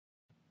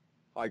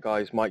Hi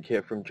guys, Mike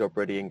here from Job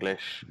Ready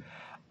English.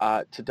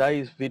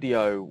 Today's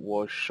video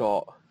was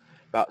shot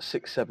about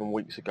 6-7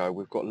 weeks ago.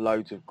 We've got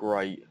loads of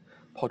great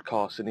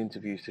podcasts and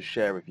interviews to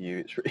share with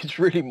you. It's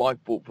really my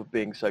fault for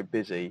being so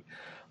busy.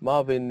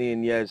 Marvin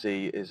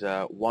Nyenyezi is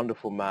a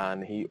wonderful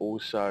man. He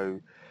also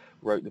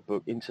wrote the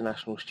book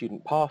International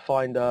Student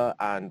Pathfinder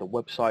and a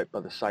website by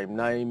the same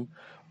name,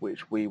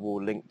 which we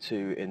will link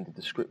to in the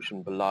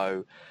description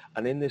below.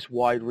 And in this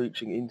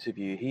wide-reaching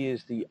interview, he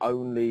is the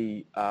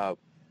only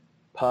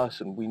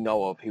person we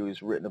know of who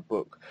has written a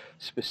book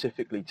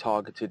specifically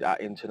targeted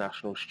at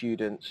international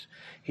students.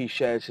 He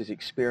shares his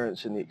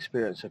experience and the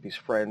experience of his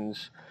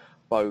friends,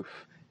 both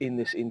in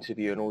this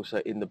interview and also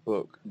in the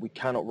book. We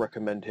cannot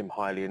recommend him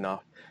highly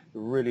enough.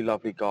 Really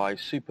lovely guy,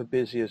 super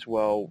busy as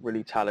well,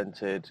 really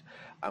talented,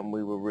 and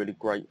we were really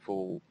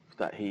grateful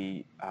that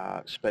he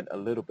spent a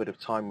little bit of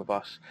time with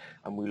us,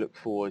 and we look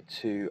forward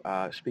to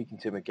speaking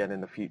to him again in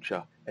the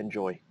future.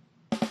 Enjoy.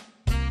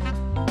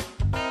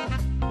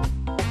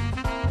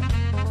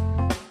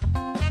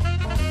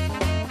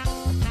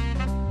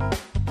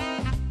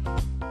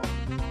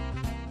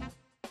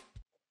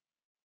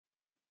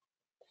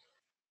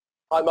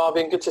 Hi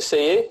Marvin, good to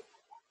see you.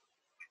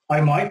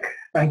 Hi Mike,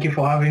 thank you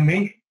for having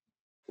me.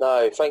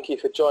 No, thank you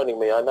for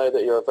joining me. I know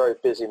that you're a very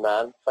busy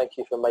man. Thank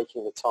you for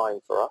making the time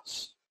for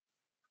us.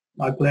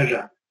 My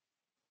pleasure.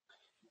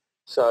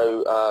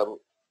 So,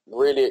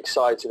 really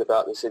excited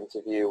about this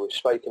interview. We've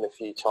spoken a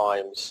few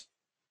times.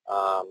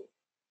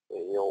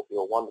 You're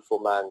a wonderful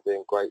man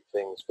doing great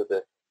things for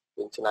the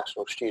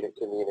international student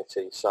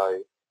community.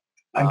 So,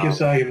 thank you,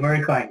 sir. You're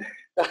very kind.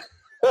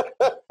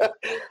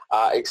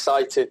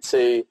 Excited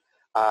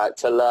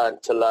to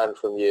learn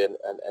from you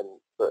and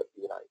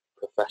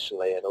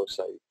professionally, and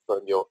also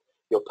from your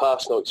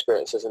personal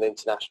experience as an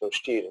international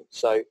student.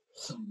 So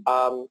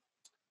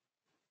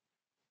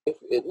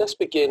let's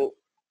begin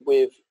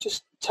with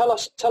just tell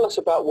us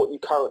about what you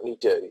currently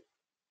do.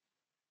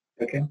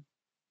 Okay.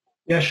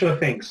 Yeah, sure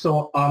thing.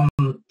 So I'm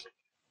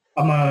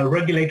a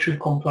regulatory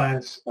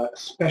compliance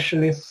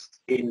specialist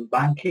in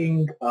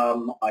banking.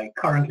 I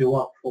currently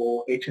work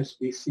for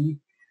HSBC,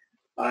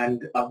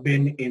 and I've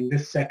been in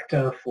this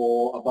sector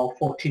for about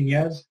 14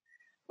 years.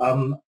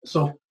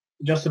 So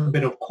just a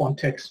bit of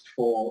context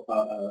for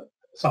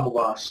some of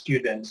our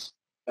students.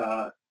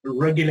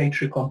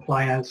 Regulatory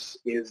compliance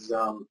is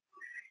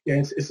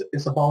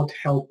it's about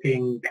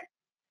helping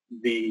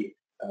the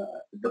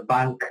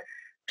bank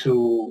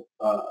to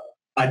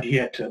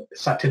adhere to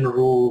certain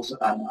rules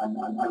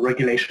and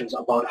regulations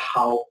about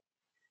how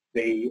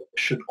they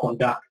should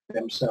conduct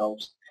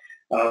themselves.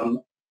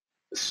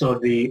 So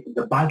the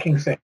banking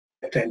sector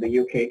in the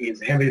UK is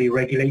heavily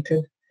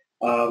regulated.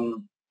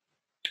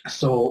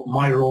 So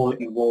my role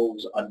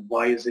involves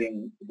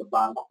advising the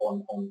bank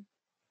on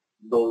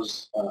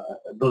those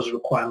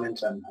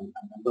requirements and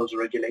those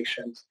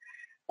regulations.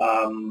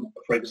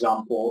 For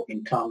example,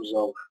 in terms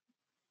of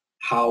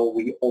how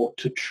we ought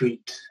to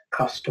treat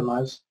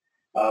customers,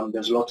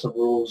 there's lots of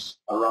rules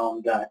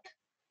around that.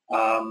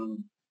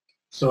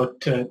 So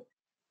to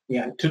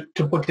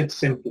put it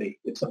simply,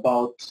 it's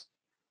about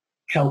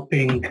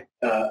helping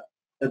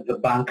the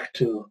bank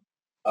to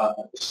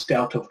stay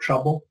out of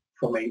trouble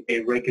from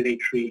a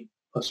regulatory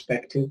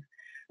perspective,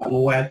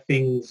 and where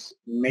things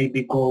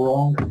maybe go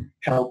wrong,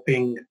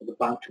 helping the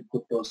bank to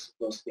put those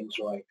things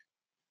right.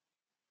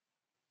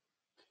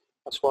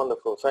 That's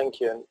wonderful.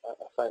 Thank you, and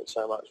thanks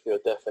so much for your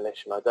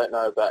definition. I don't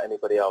know about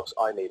anybody else.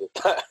 I needed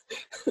that.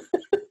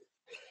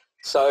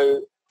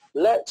 So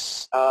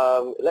let's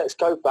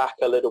go back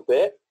a little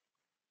bit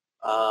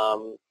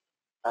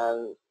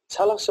and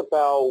tell us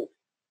about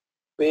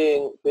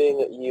being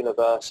at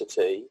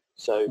university.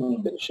 So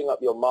finishing up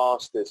your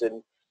masters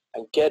and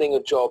getting a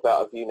job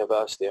out of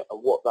university, and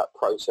what that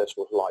process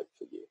was like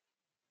for you.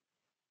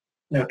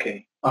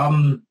 Okay.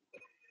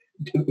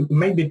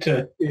 Maybe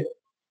to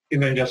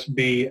even just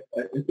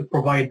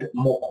provide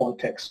more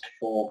context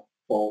for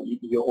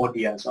your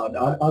audience,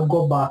 I'll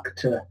go back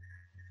to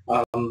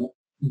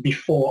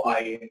before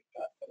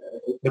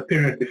the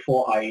period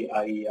before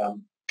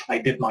I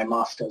did my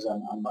masters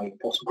and my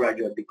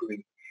postgraduate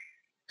degree.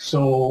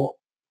 So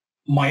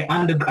I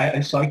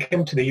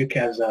came to the UK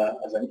as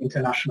an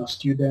international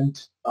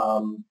student.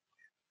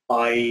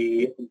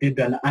 I did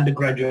an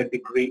undergraduate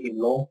degree in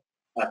law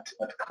at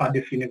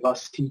Cardiff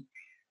University,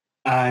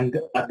 and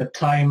at the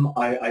time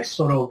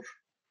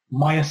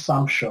my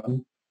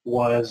assumption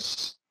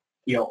was,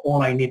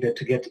 all I needed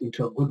to get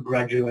into a good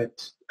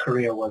graduate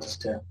career was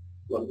to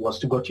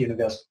go to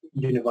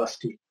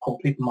university,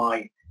 complete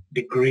my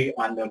degree,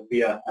 and there'd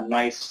be a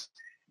nice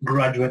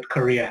graduate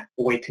career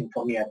waiting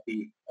for me at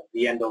the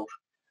end of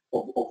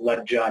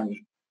that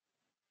journey.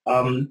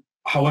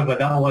 However,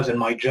 that wasn't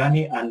my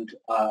journey, and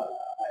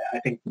I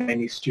think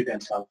many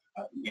students have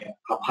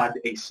had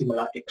a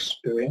similar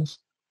experience.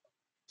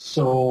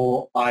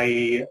 So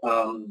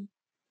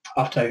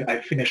after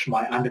I finished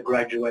my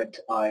undergraduate,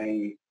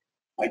 I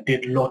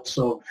did lots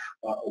of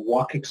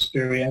work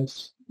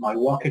experience. My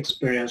work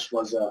experience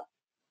was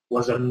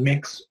a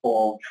mix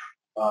of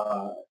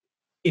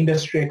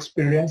industry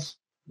experience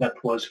that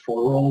was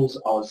for roles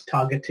I was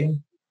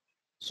targeting.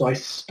 So I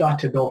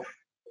started off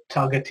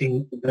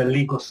targeting the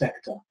legal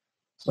sector.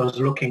 So I was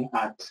looking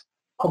at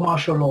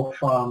commercial law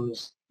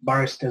firms,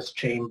 barristers'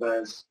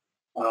 chambers,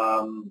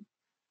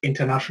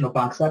 international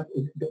banks. That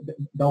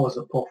was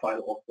the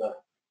profile of the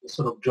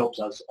sort of jobs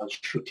I was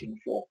shooting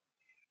for.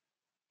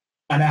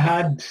 And I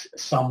had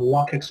some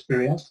work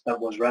experience that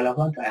was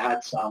relevant. I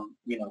had some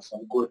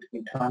good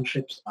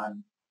internships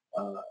and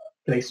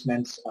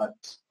placements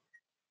at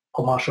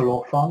commercial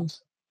law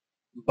firms,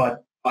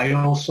 but I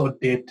also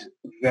did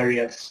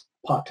various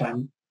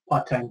part-time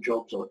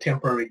jobs or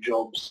temporary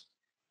jobs,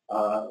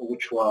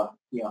 which were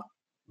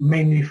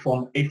mainly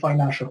from a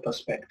financial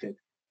perspective.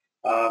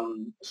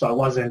 So I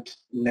wasn't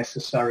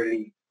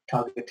necessarily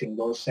targeting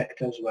those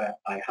sectors where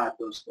I had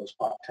those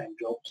part-time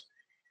jobs.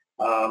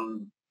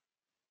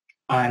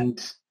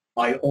 And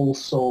I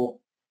also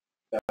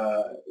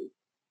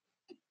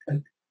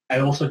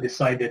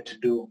decided to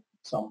do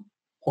some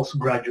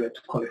postgraduate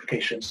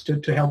qualifications to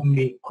help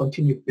me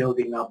continue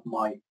building up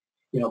my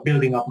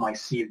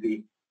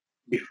CV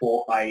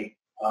before I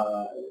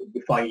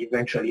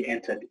eventually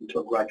entered into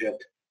a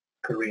graduate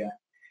career.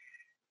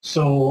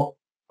 So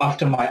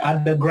after my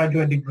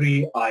undergraduate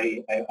degree,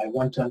 I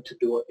went on to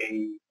do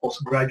a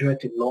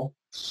postgraduate in law,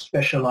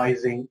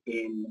 specializing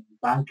in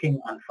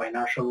banking and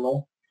financial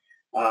law.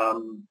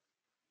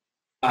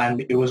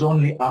 And it was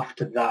only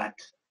after that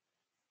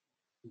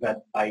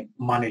I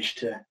managed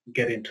to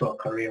get into a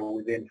career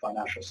within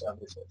financial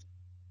services.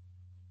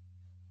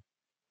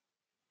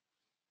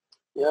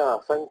 Yeah,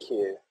 thank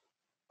you.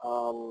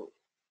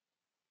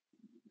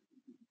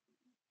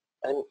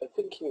 And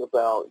thinking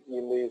about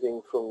you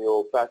moving from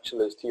your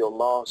bachelor's to your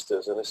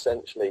master's, and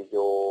essentially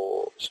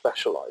you're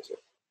specialising.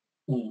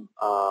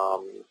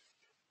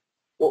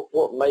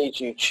 What made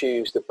you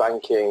choose the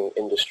banking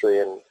industry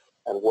and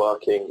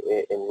working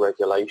in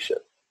regulation?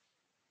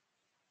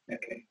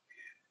 Okay.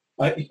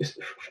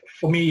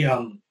 For me,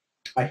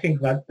 I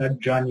think that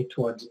journey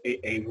towards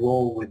a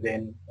role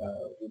within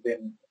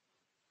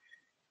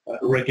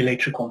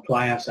regulatory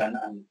compliance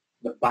and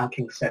the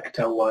banking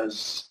sector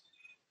was,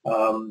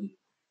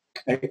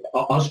 I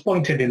was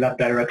pointed in that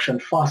direction,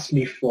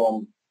 firstly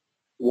from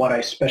what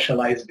I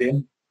specialized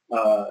in.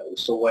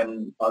 So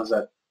when I was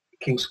at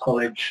King's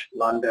College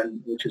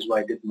London, which is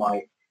where I did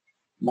my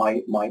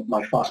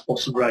first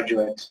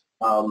postgraduate,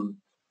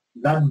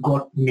 that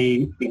got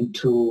me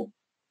into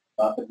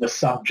the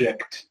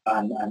subject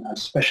and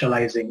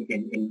specializing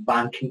in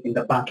banking, in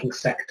the banking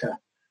sector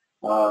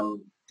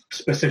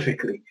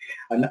specifically.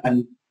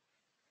 And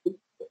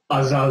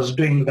as I was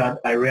doing that,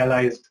 I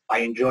realized I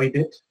enjoyed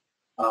it.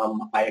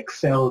 I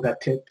excelled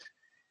at it.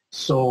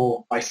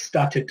 So I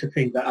started to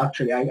think that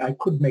actually I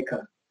could make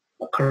a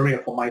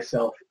career for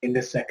myself in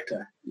this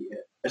sector,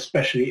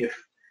 especially if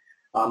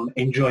I'm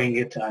enjoying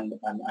it and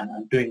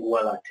doing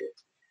well at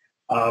it.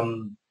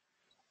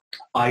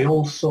 I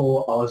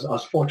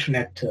was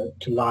fortunate to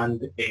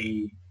land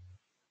an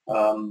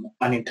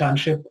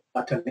internship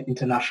at an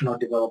international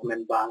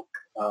development bank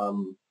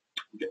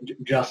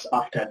just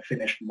after I'd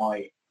finished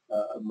my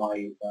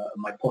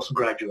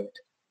postgraduate.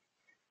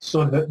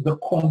 So the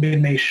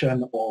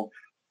combination of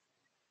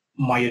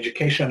my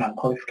education and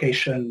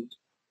qualification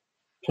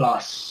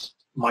plus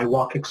my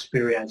work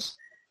experience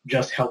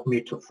just helped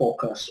me to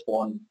focus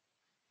on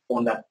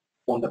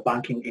the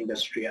banking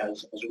industry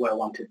as where I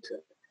wanted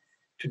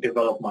to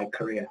develop my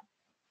career.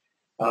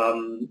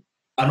 And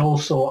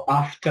also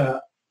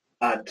after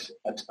I'd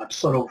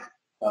sort of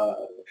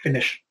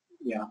finished,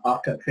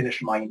 after I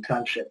finished my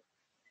internship,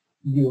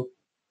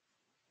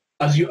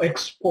 as you're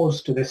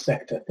exposed to this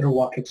sector through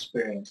work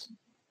experience,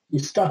 you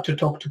start to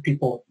talk to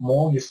people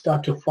more, you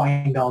start to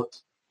find out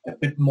a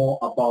bit more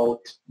about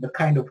the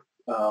kind of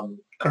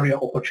career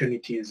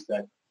opportunities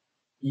that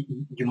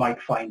you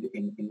might find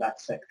in that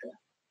sector.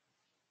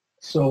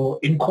 So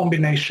in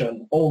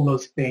combination, all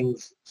those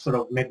things sort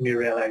of made me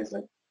realize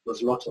that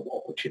there's lots of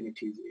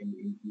opportunities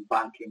in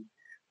banking.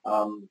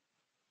 And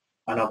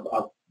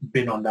I've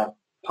been on that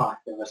path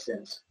ever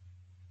since.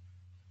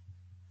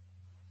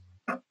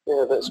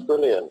 Yeah, that's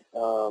brilliant.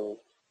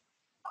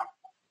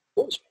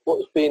 What's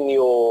been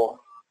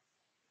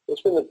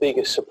the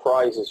biggest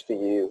surprises for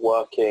you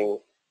working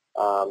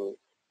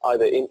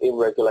either in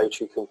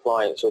regulatory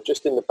compliance or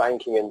just in the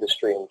banking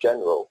industry in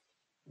general?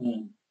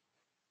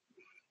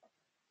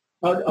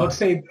 I would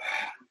say,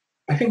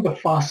 I think the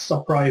first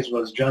surprise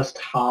was just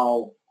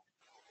how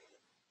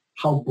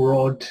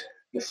broad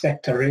the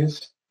sector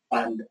is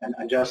and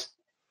just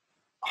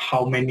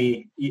how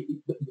many,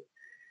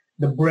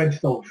 the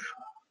breadth of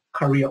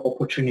career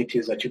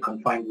opportunities that you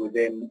can find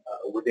within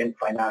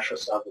financial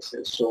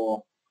services.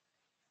 So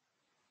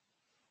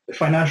the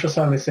financial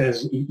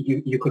services,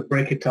 you could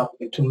break it up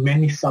into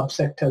many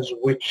subsectors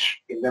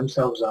which in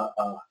themselves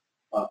are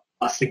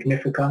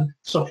significant.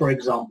 So for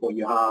example,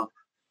 you have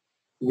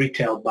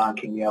retail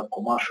banking, you have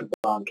commercial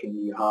banking,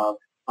 you have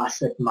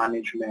asset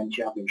management,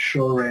 you have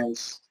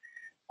insurance.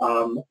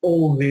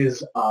 All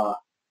these are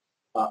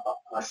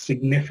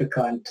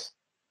significant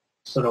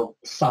sort of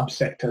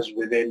subsectors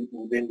within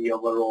the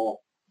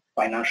overall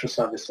financial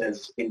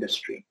services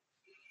industry.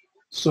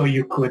 So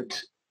you could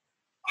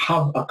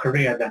have a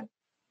career that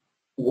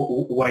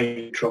where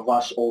you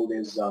traverse all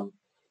these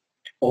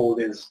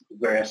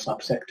various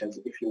subsectors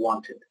if you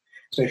wanted.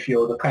 So if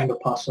you're the kind of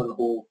person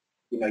who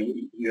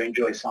you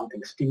enjoy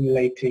something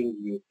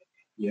stimulating,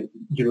 you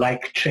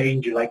like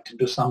change, you like to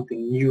do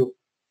something new,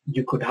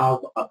 you could have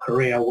a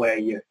career where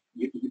you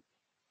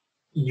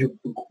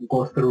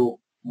go through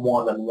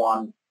more than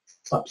one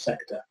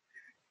subsector.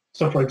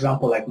 So for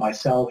example, like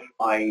myself,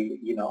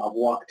 I've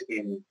worked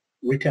in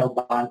retail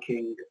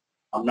banking.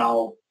 I'm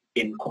now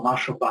in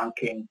commercial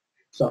banking.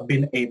 So I've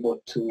been able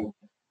to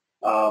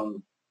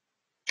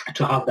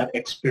have that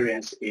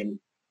experience in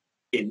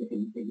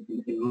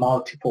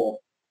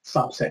multiple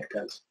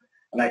subsectors.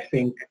 And I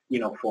think,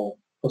 for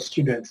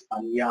students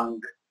and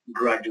young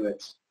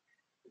graduates,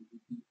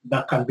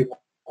 that can be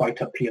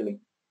quite appealing.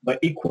 But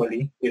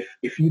equally,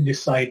 if you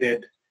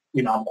decided,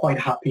 I'm quite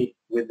happy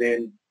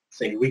within,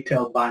 say,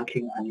 retail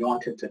banking, and you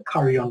wanted to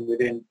carry on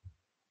within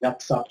that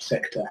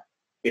subsector,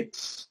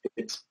 it's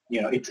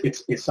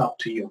up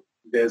to you.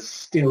 There's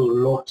still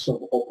lots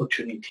of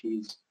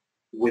opportunities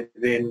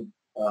within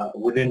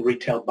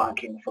retail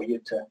banking for you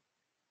to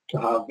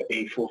have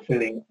a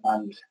fulfilling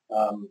and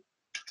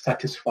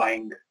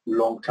satisfying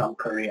long-term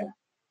career.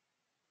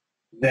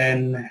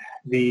 Then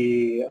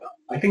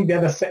I think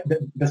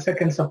the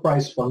second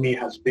surprise for me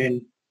has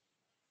been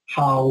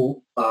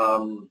how,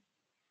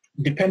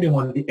 depending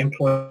on the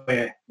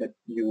employer that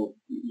you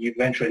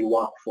eventually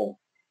work for,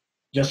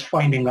 just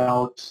finding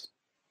out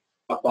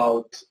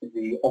about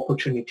the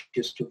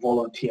opportunities to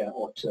volunteer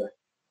or to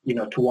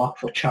work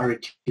for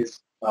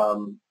charities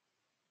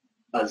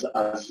as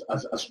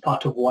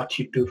part of what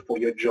you do for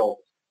your job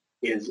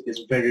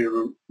is very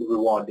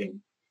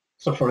rewarding.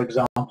 So for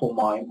example,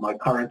 my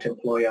current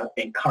employer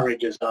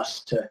encourages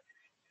us to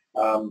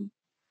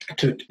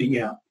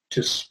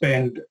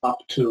spend up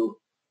to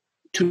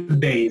 2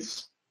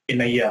 days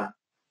in a year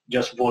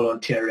just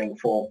volunteering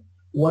for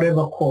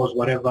whatever cause,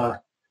 whatever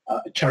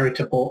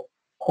charitable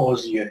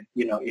cause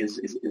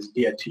is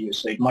dear to you.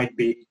 So it might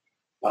be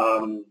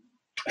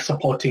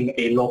supporting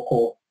a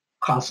local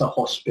cancer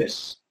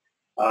hospice,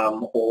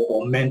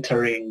 or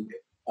mentoring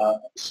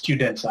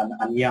students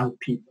and young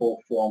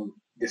people from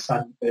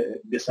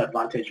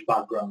disadvantaged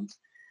backgrounds.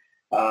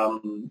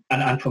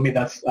 And for me,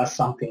 that's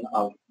something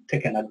I've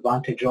taken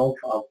advantage of.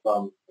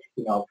 I've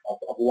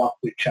worked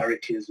with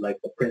charities like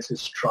the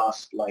Princess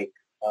Trust, like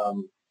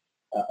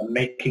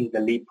Making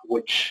the Leap,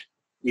 which,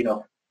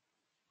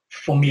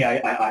 for me,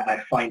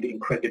 I find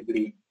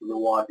incredibly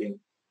rewarding.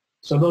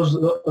 So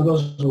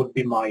those would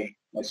be my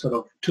sort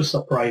of two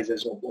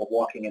surprises of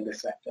working in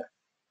this sector.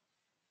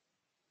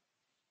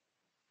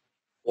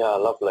 Yeah,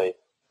 lovely.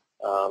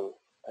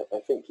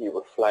 I think you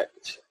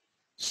reflect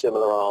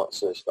similar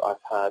answers that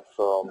I've had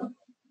from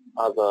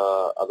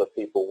other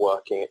people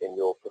working in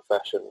your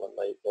profession, when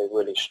they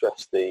really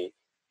stress the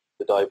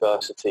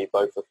diversity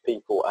both of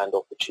people and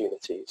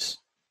opportunities.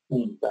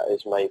 That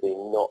is maybe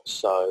not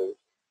so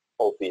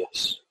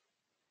obvious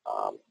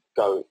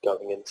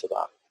going into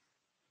that.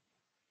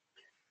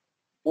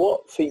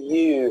 What for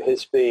you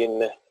has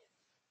been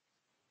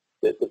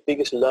the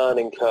biggest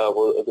learning curve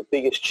or the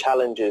biggest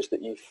challenges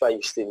that you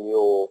faced in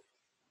your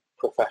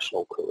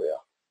professional career?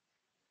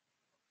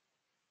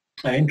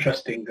 An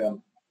interesting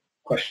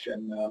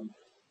question.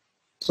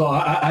 So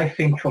I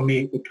think for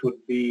me it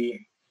would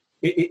be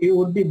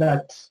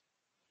that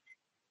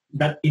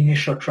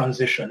initial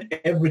transition.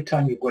 Every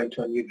time you go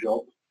into a new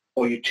job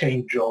or you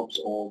change jobs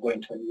or go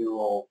into a new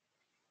role,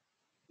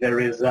 there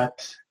is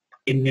that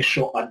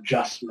initial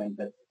adjustment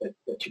that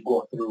you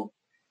go through,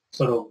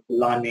 sort of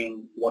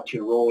learning what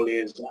your role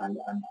is and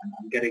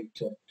getting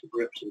to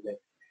grips with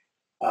it.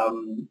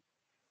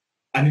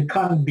 And it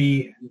can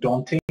be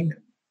daunting.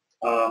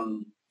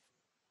 I've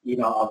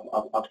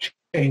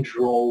changed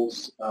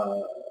roles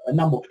a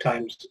number of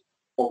times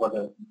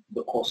over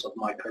the course of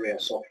my career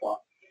so far.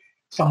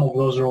 Some of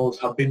those roles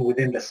have been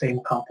within the same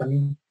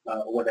company,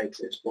 whether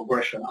it's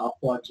progression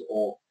upwards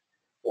or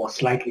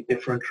slightly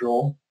different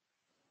role.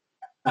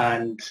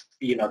 And,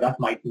 that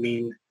might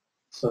mean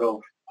sort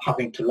of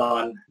having to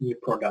learn new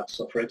products.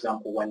 So for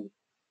example, when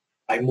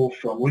I moved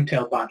from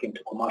retail banking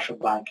to commercial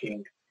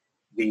banking,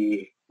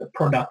 the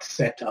product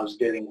set I was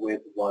dealing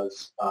with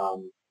was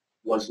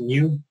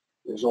new.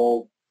 It was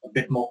all a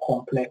bit more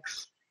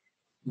complex.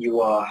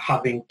 You are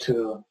having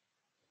to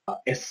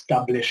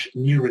establish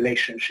new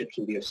relationships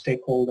with your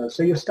stakeholders.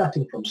 So you're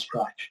starting from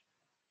scratch.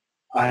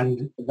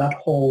 And that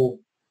whole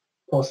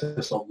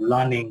process of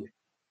learning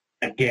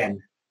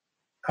again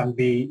can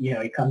be,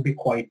 it can be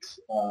quite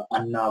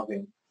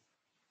unnerving.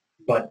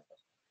 But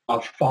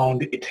I've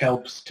found it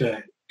helps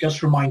to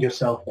just remind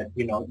yourself that,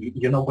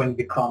 you're not going to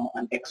become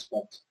an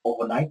expert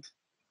overnight.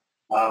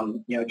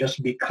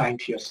 Just be kind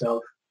to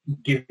yourself,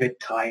 give it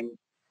time,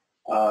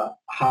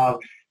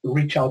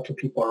 reach out to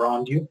people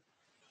around you,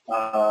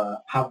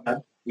 have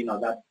that,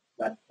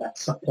 that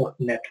support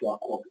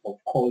network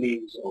of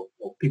colleagues or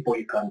people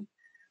you can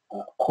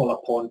call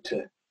upon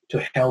to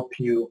help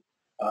you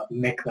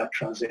make that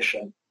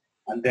transition.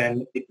 and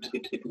then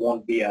it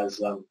won't be as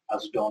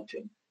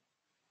daunting.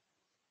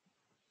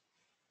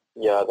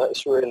 Yeah,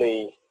 that's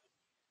really,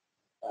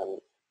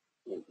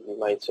 you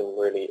made some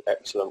really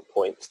excellent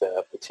points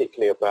there,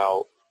 particularly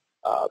about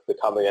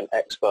becoming an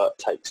expert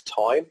takes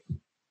time.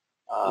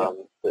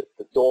 The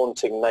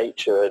daunting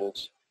nature, and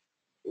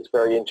it's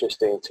very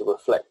interesting to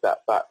reflect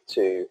that back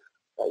to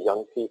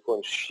young people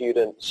and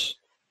students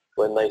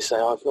when they say,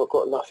 I've not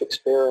got enough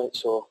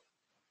experience, or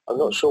I'm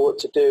not sure what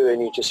to do,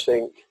 and you just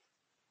think,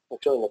 well,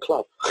 join the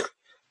club.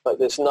 Like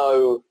there's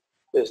no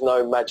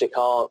magic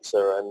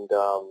answer, and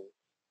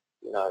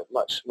you know,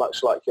 much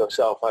like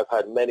yourself, I've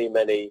had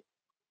many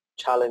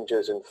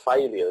challenges and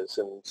failures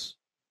and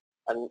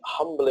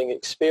humbling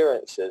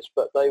experiences,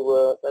 but they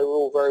were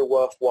all very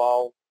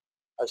worthwhile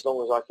as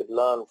long as I could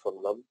learn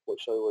from them,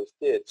 which I always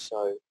did.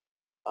 So,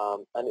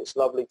 and it's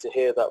lovely to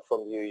hear that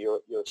from you.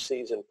 You're a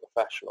seasoned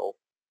professional,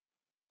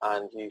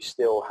 and you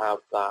still have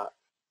that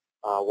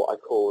what I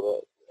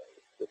call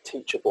the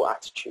teachable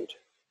attitude.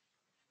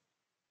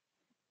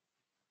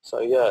 So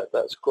yeah,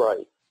 that's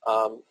great.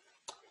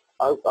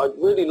 I'd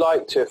really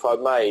like to, if I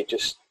may,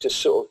 just to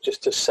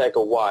seg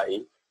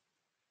away,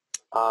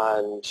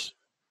 and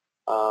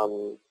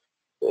how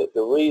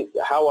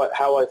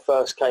I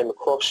first came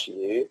across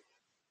you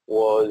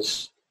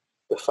was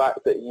the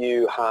fact that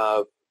you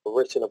have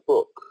written a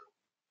book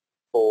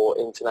for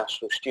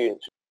international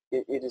students.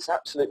 It is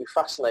absolutely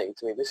fascinating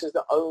to me. This is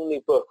the only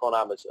book on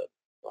Amazon,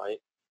 right,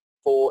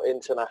 for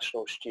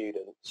international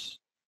students.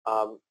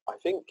 I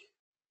think,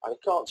 I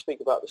can't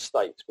speak about the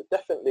States, but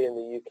definitely in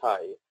the UK.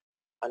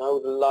 And I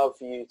would love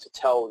you to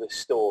tell this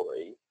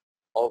story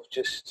of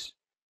just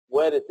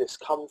where did this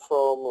come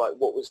from? Like,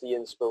 what was the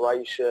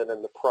inspiration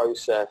and the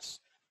process?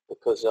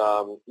 Because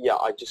yeah,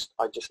 I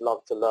just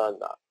love to learn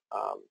that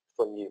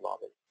from you,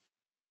 Marvin.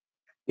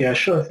 Yeah,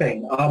 sure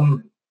thing.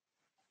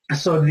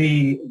 So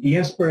the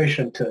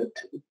inspiration to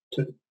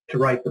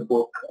write the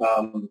book,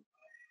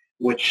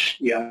 which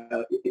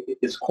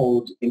is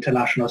called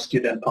International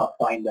Student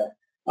Pathfinder,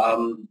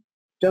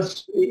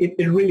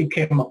 it really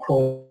came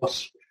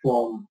across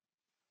from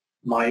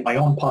my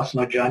own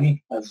personal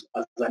journey as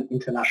an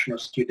international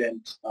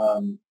student,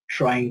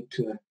 trying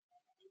to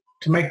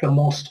make the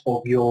most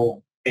of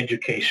your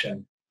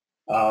education.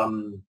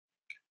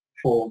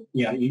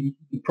 You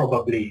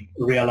probably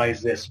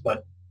realize this,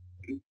 but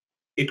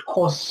it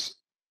costs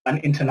an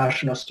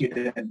international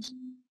student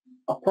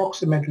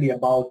approximately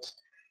about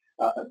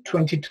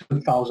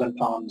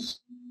 £22,000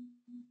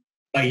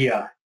 a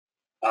year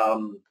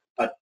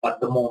at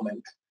the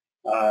moment,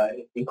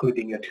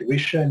 including your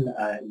tuition,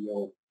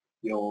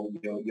 your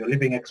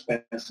living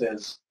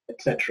expenses,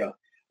 etc.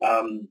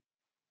 And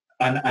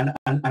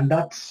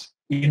that's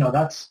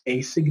that's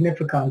a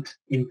significant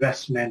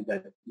investment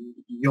that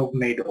you've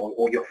made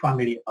or your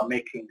family are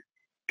making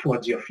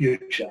towards your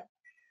future.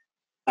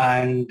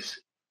 And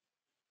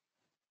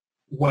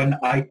when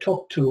I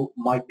talk to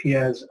my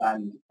peers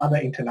and other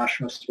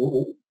international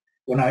students,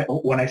 when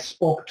I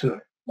spoke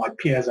to my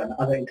peers and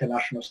other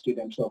international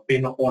students who have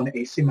been on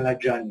a similar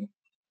journey,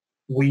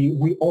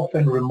 we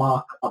often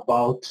remark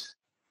about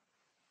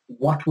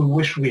what we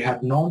wish we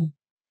had known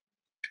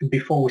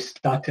before we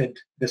started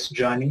this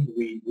journey.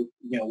 We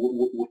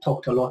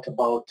talked a lot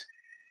about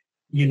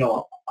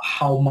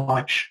how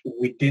much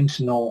we didn't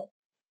know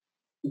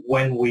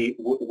when we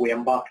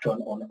embarked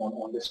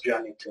on this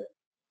journey to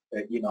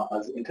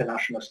as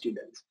international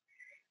students.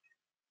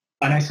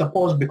 And I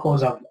suppose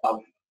because I've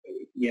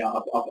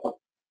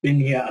been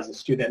here as a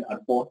student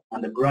at both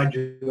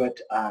undergraduate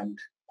and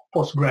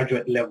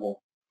postgraduate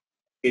level,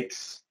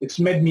 it's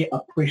made me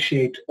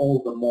appreciate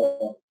all the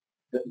more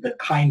the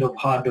kind of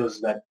hurdles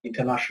that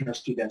international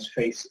students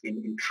face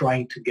in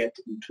trying to get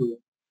into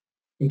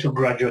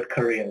graduate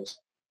careers.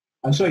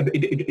 And so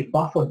it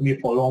baffled me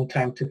for a long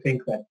time to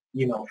think that,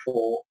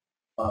 for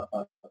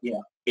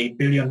a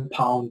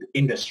billion-pound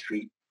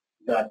industry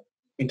that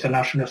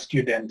international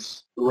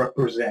students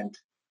represent,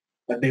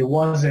 that there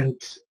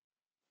wasn't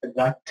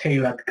that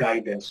tailored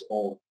guidance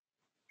or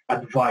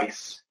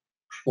advice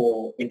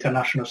for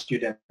international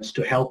students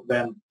to help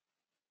them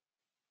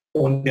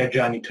on their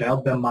journey, to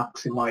help them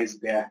maximize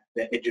their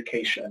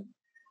education.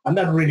 And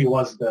that really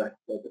was the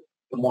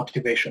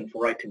motivation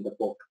for writing the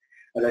book.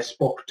 As I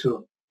spoke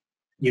to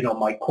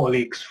my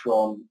colleagues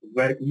from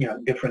very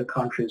different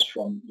countries,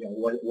 from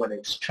whether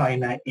it's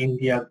China,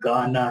 India,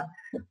 Ghana,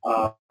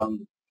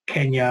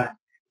 Kenya,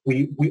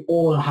 we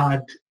all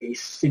had a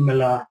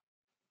similar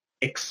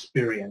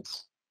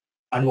experience,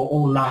 and we're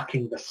all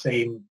lacking the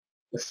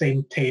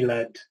same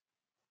tailored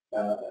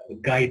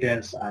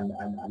guidance and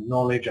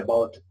knowledge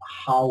about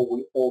how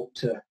we ought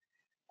to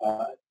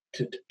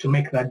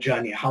make that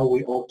journey, how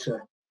we ought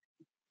to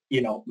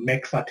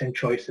make certain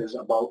choices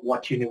about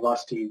what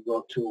university you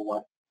go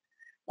to,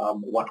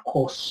 what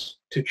course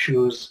to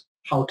choose,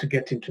 how to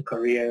get into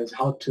careers,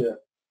 how to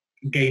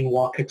gain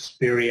work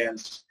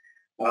experience.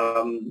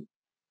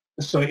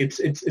 So it's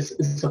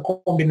a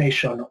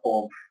combination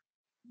of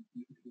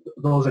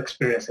those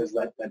experiences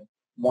that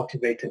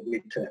motivated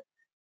me to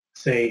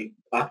say,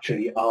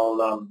 actually,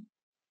 I'll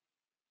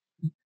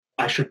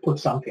I should put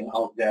something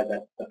out there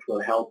that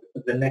will help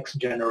the next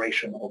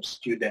generation of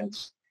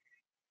students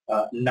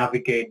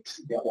navigate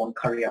their own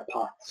career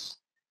paths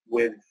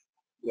with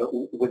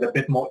a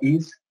bit more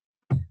ease.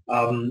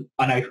 And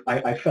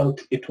I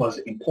felt it was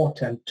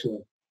important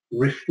to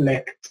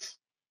reflect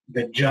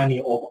the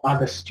journey of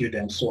other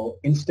students. So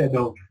instead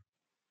of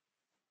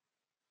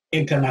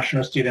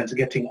international students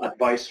getting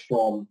advice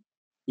from,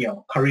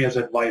 careers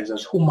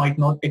advisors who might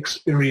not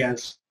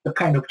experience the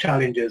kind of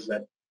challenges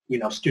that,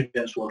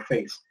 students will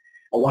face,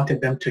 I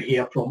wanted them to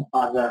hear from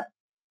other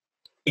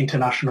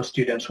international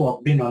students who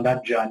have been on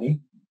that journey,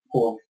 who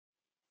have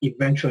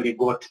eventually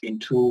got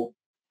into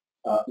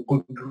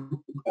good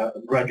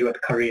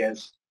graduate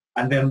careers,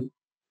 and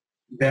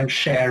them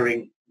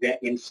sharing their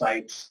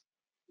insights,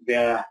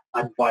 their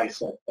advice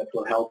that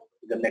will help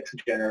the next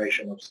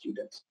generation of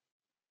students.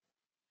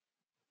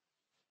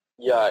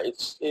 Yeah,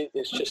 it's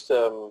just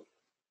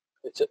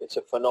it's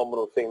a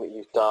phenomenal thing that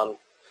you've done.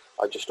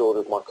 I just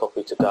ordered my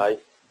copy today.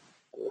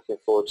 I'm looking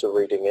forward to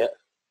reading it.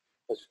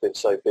 I've been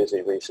so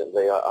busy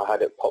recently. I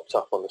had it popped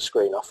up on the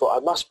screen. I thought I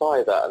must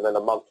buy that, and then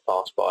a month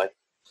passed by.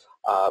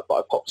 But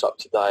I popped up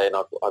today, and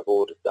I've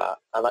ordered that.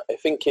 And I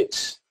think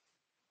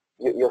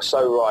you're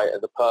so right.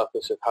 And the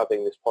purpose of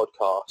having this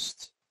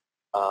podcast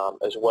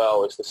as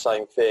well is the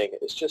same thing.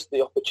 It's just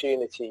the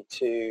opportunity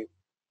to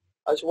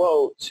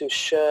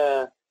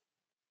share,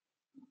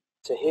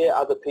 to hear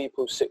other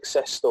people's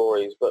success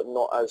stories, but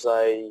not as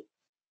a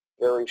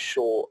very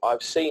short.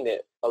 I've seen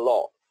it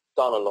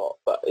done a lot,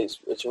 but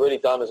it's really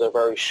done as a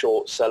very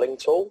short selling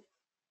tool.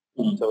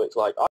 Mm-hmm. So it's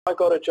like, I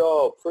got a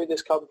job through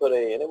this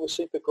company and it was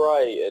super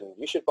great and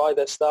you should buy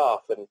their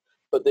stuff,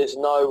 but there's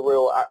no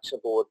real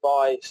actionable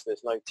advice,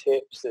 there's no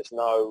tips, there's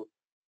no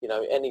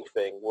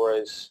anything.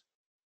 Whereas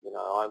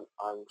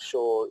I'm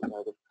sure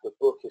the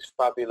book is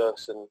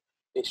fabulous, and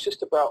it's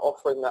just about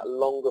offering that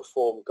longer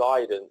form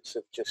guidance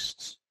of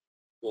just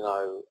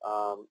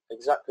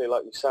exactly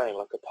like you're saying,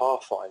 like a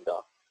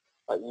pathfinder.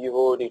 Like, you've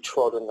already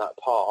trodden that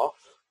path.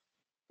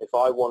 If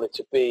I wanted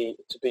to be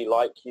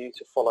like you,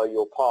 to follow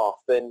your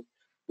path, then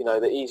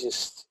the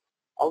easiest,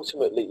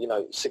 ultimately,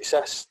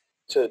 success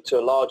to a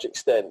large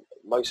extent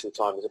most of the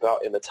time is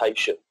about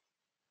imitation.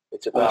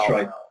 It's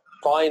about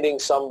finding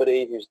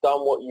somebody who's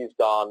done what you've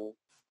done,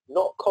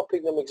 not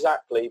copying them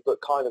exactly,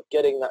 but kind of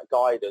getting that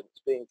guidance,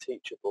 being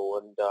teachable,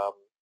 and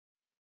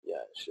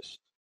it's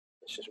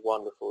just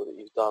wonderful that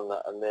you've done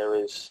that. And there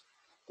is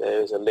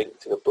a link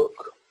to the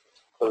book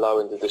below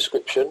in the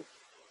description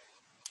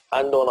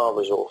and on our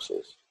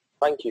resources.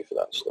 Thank you for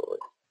that story.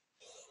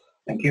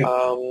 Thank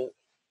you.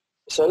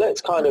 So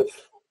let's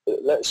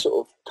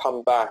sort of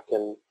come back,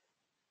 and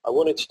I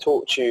wanted to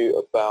talk to you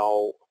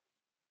about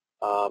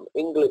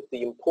English,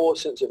 the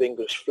importance of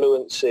English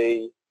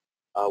fluency,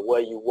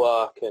 where you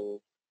work, and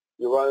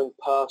your own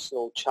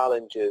personal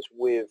challenges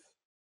with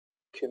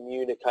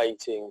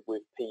communicating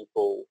with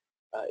people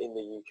in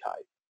the UK.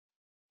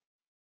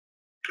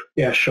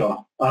 Yeah,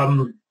 sure.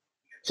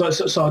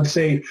 So I'd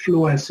say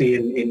fluency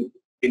in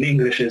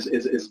English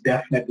is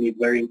definitely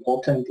very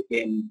important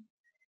in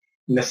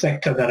the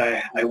sector that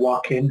I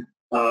work in,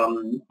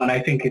 and I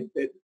think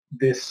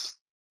this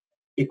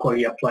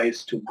equally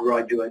applies to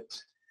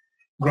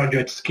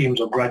graduate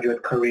schemes or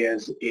graduate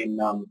careers in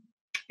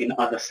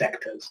other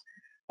sectors.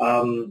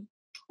 And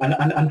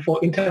for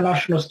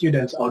international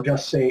students, I'll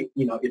just say,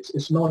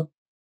 it's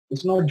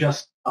not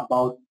just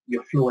about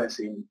your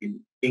fluency in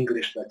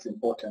English that's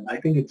important. I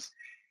think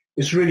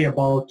it's really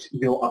about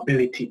your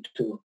ability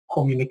to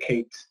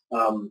communicate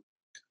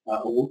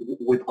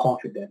with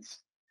confidence.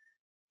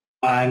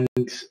 And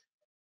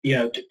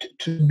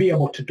to be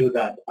able to do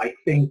that, I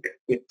think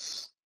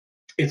it's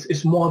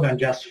more than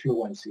just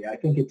fluency. I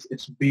think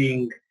it's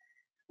being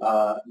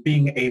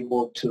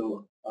able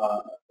to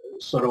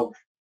sort of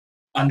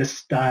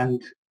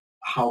understand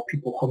how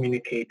people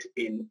communicate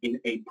in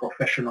a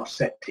professional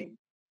setting.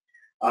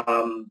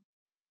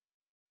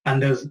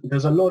 And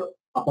there's a lot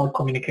about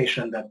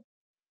communication that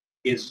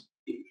is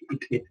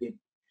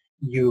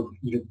you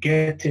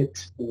get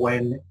it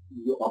when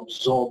you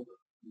absorb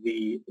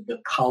the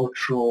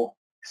cultural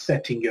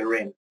setting you're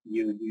in.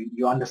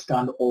 You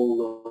understand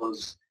all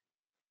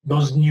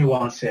those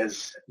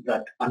nuances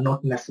that are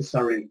not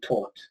necessarily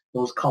taught,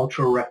 those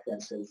cultural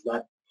references,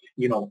 that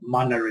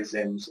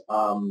mannerisms.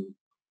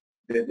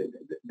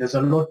 There's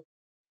a lot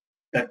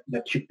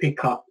that you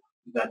pick up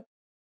that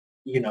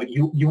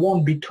you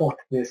won't be taught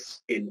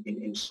this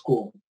in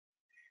school.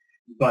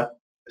 But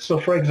so,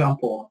 for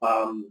example,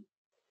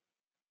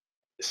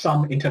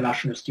 some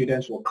international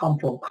students will come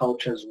from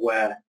cultures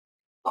where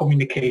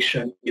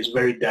communication is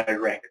very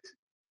direct.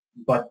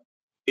 But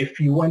if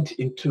you went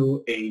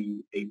into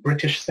a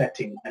British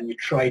setting and you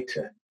try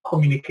to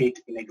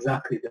communicate in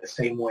exactly the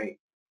same way,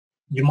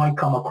 you might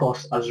come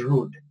across as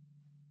rude.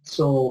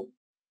 So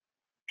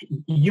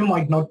you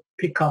might not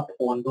pick up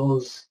on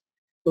those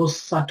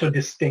subtle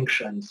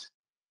distinctions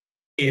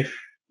if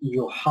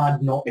you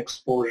had no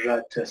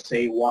exposure to,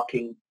 say,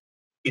 working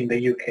in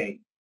the UK.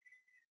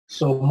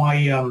 So my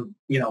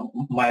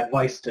my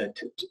advice to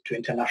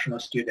international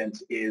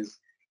students is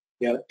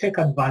take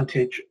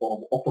advantage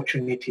of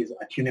opportunities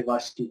at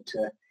university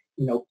to,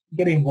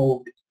 get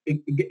involved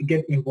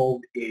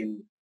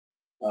in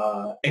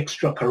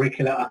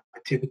extracurricular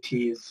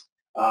activities,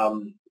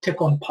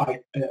 take on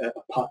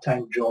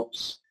part-time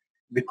jobs,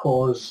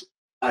 because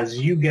as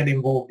you get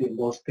involved in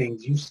those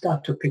things, you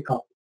start to pick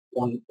up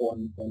on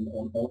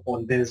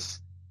this,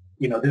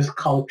 these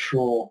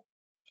cultural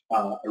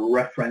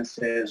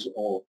references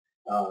or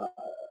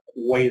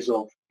ways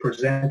of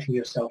presenting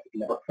yourself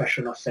in a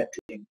professional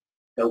setting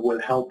that will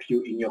help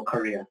you in your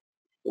career.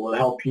 It will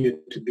help you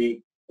to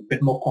be a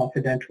bit more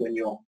confident when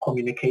you're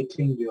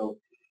communicating. You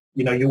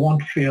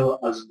won't feel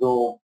as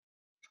though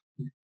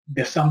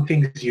there's some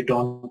things you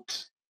don't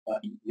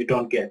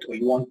get, or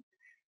you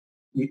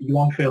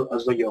won't feel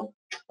as though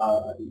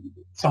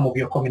some of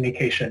your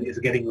communication is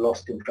getting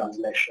lost in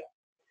translation.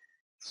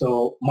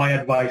 So my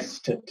advice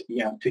to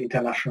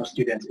international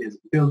students is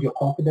build your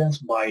confidence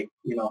by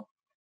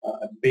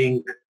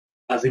being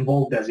as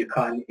involved as you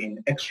can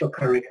in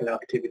extracurricular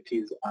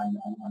activities and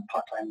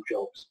part-time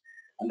jobs,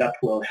 and that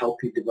will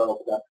help you develop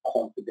that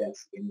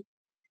confidence in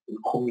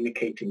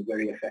communicating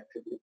very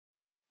effectively.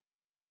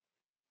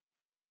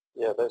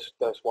 Yeah,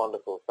 that's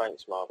wonderful.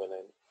 Thanks, Marvin.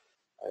 And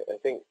I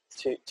think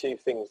two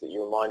things that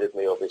you reminded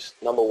me of is,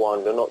 number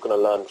one, you're not going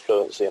to learn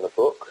fluency in a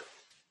book.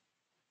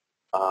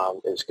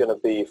 It's going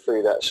to be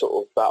through that sort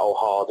of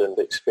battle-hardened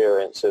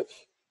experience of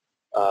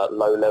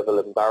low-level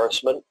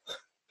embarrassment,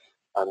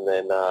 and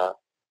then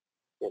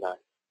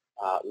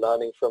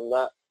learning from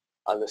that.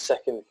 And the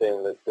second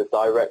thing, the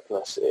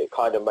directness, it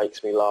kind of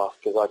makes me laugh,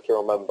 because I can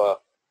remember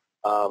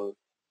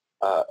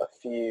a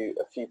few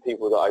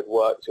people that I'd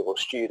worked with, or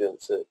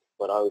students,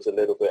 when I was a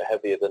little bit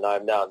heavier than I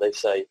am now, they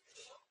say,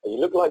 "You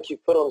look like you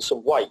put on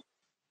some weight."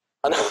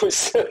 And I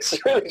was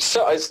really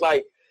shocked. I was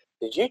like,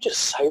 "Did you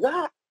just say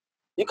that?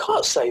 You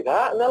can't say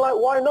that." And they're like,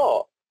 "Why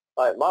not?"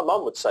 Like, my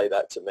mum would say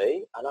that to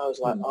me, and I was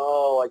like,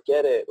 "Oh, I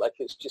get it. Like,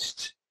 it's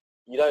just,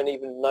 you don't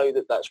even know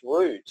that that's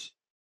rude.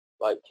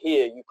 Like,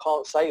 here, you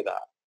can't say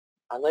that."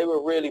 And they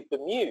were really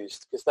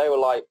bemused, because they were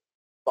like,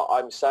 "But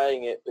I'm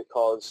saying it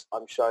because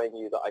I'm showing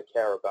you that I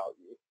care about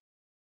you."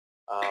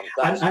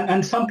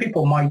 And some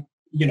people might,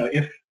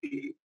 if,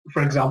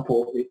 for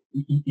example,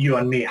 you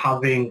and me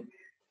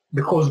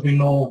because we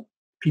know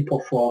people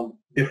from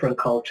different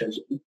cultures,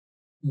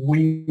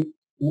 we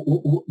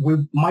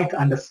might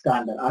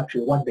understand that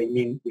actually what they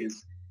mean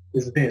is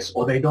this,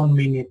 or they don't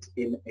mean it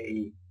in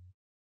a,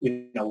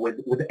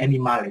 with any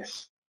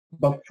malice.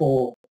 But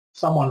for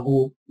someone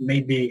who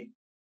maybe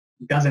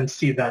doesn't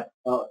see that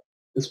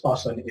this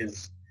person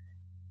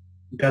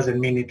doesn't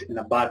mean it in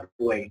a bad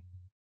way,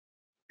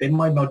 they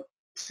might not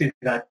see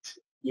that,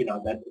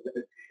 that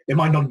they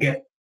might not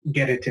get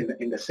it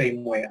in the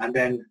same way, and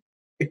then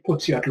it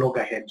puts you at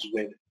loggerheads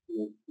with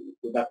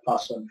that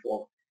person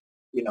for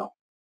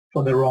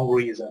the wrong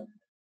reason.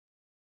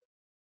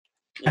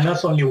 And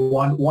that's only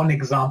one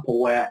example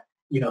where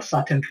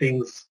certain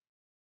things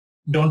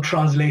don't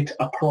translate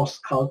across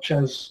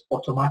cultures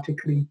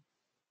automatically.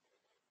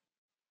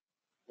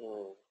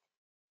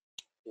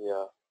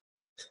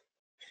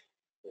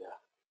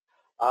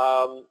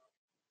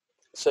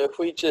 So if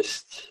we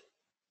just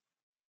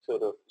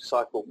sort of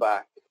cycle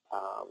back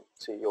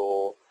to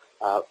your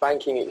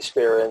banking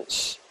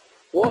experience,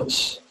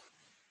 what's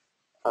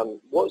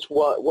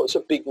a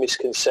big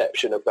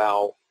misconception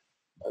about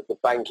the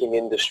banking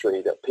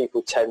industry that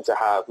people tend to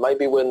have,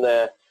 maybe when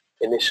they're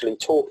initially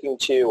talking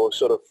to you or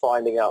sort of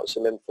finding out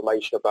some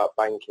information about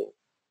banking?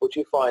 What do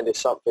you find is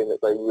something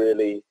that they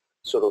really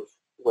sort of,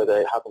 where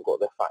they haven't got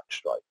their facts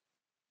straight?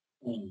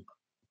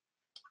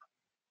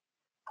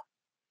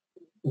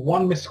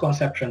 One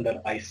misconception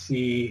that I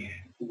see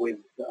with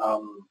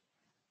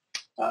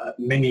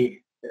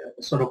many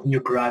sort of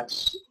new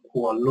grads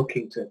who are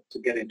looking to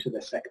get into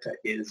the sector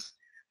is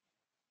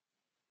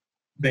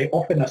they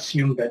often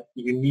assume that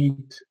you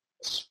need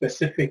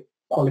specific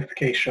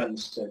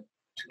qualifications to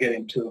get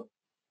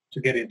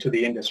into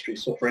the industry.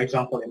 So, for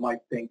example, they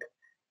might think,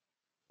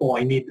 "Oh,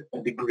 I need a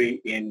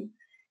degree in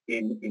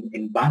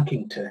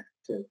banking to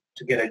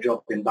get a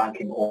job in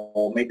banking,"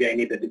 or maybe I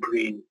need a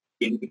degree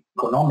in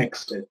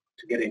economics to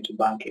get into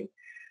banking.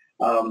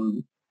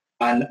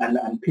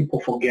 And people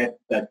forget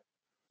that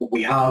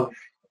we have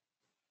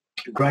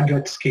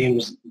graduate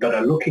schemes that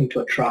are looking to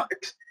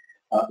attract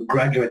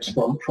graduates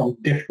from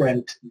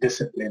different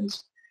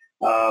disciplines.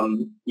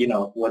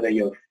 Whether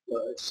you've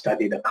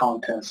studied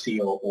accountancy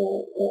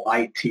or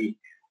IT,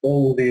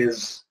 all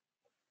these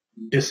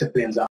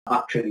disciplines are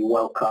actually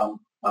welcome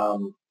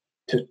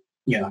to,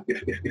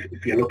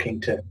 if you're looking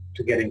to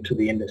get into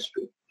the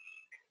industry.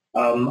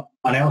 And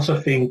I also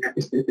think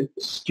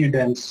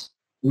students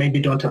maybe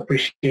don't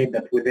appreciate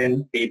that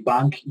within a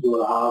bank you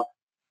will have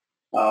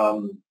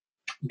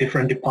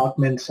different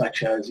departments,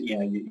 such as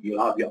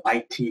you'll have your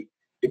IT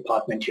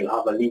department, you'll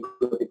have a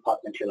legal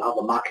department, you'll have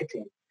a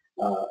marketing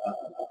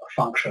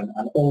function,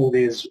 and all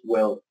these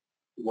will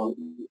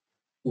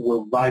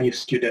value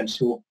students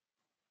who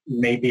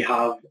maybe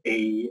have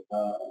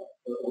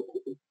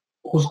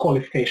whose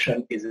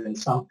qualification is in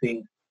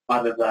something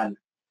other than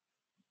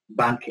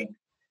banking.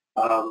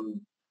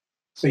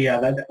 So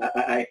yeah,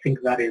 I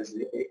think that is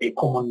a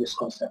common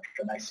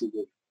misconception I see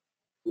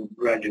with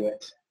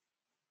graduates.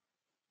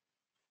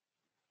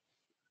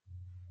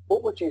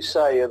 What would you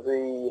say are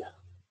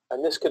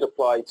and this could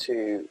apply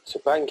to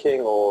banking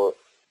or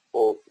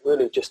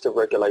really just to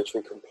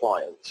regulatory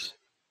compliance,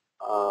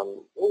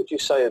 what would you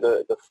say are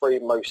the three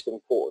most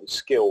important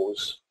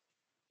skills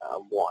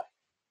and why?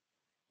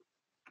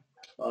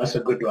 Well, that's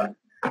a good one.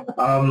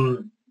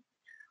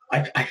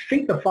 I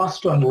think the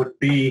first one would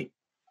be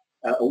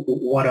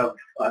what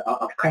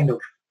I've kind of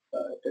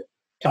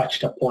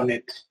touched upon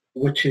it,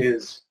 which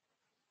is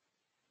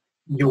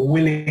your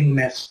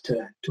willingness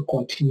to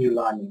continue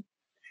learning.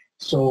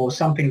 So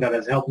something that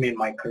has helped me in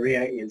my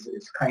career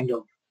is kind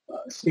of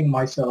seeing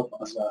myself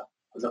as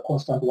a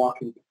constant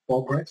work in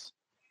progress.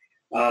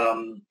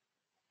 And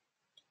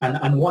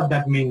what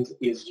that means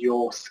is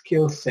your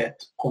skill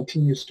set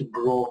continues to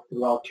grow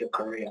throughout your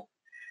career.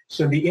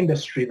 So the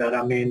industry that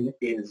I'm in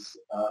is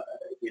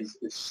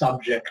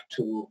subject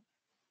to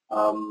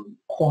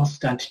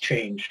constant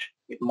change.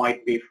 It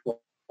might be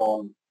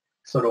from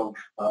sort of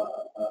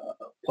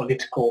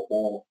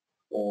political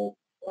or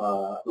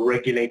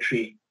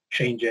regulatory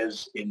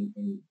changes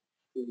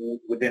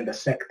within the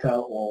sector,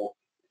 or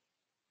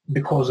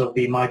because of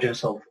the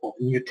emergence of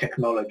new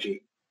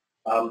technology.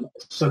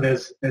 So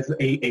there's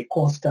a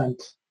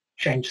constant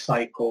change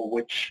cycle,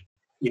 which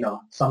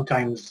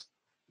sometimes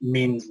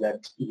means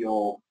that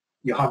you're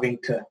having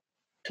to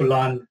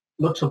learn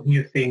lots of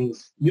new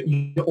things.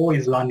 You're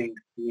always learning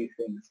new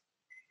things.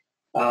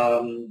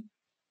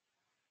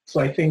 So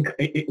I think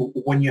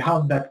when you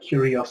have that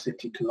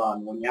curiosity to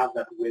learn, when you have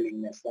that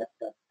willingness,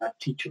 that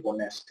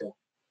teachableness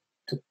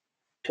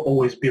to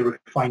always be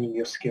refining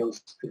your skills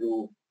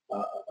through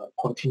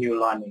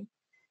continual learning,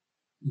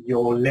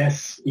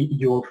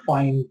 you'll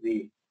find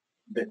the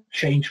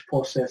change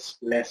process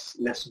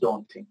less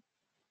daunting.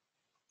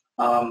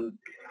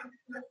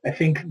 I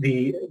think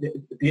the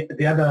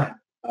other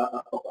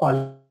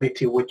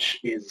quality which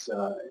is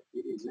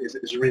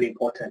really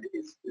important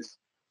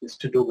is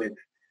to do with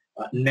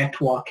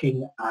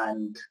networking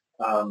and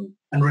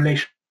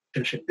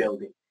relationship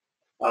building.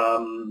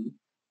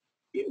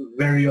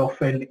 Very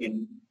often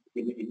in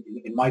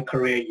my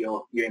career,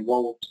 you're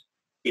involved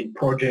in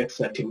projects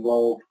that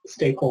involve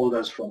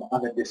stakeholders from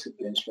other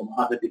disciplines, from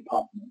other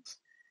departments.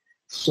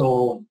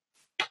 So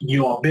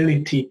your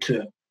ability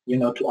to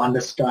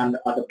understand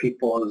other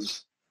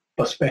people's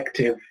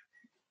perspective,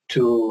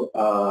 to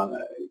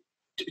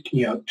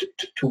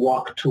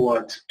work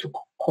towards, to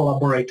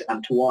collaborate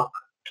and to work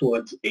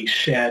towards a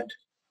shared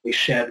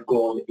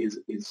goal is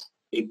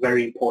a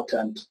very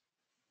important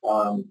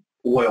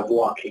way of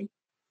working.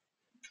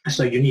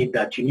 So you need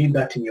that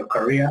in your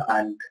career.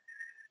 And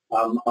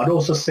I'd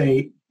also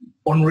say,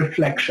 on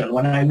reflection,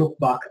 when I look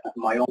back at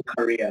my own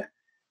career,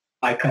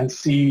 I can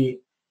see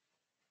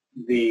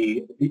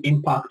the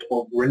impact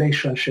of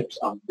relationships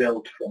I've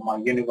built from my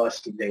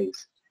university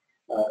days.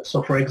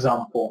 So for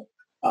example,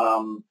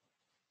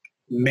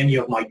 many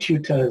of my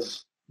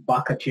tutors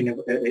back at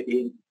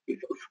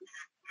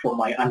for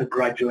my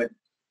undergraduate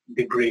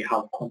degree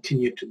have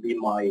continued to be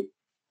my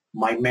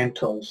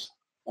mentors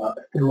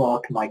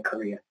throughout my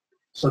career.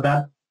 So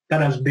that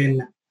has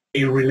been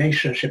a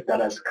relationship that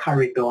has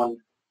carried on,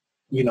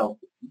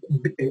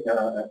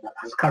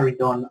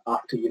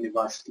 after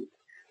university.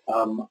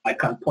 I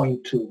can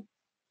point to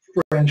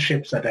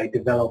friendships that I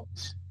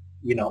developed,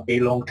 a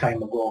long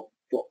time ago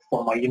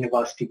for my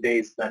university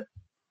days that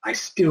I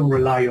still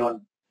rely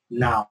on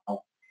now.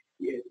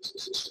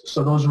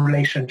 So those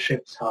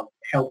relationships have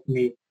helped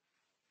me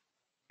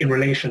in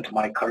relation to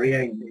my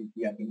career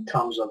in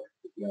terms of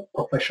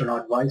professional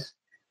advice,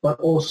 but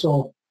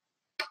also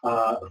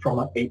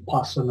from a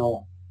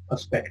personal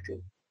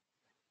perspective.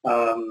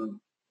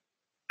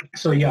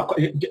 So yeah,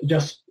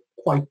 just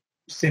quite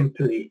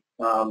simply,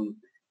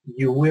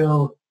 you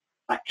will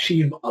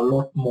achieve a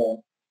lot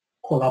more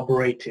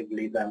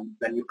collaboratively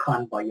than you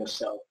can by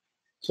yourself.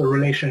 So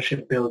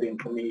relationship building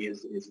for me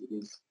is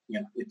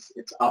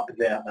it's up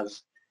there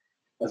as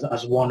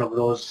one of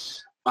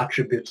those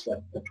attributes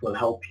that will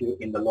help you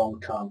in the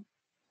long term.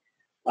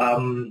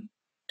 And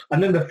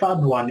then the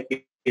third one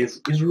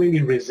is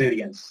really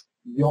resilience,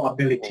 your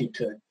ability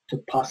to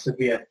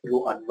persevere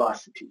through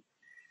adversity.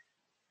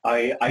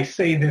 I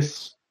say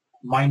this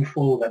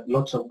mindful that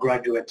lots of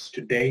graduates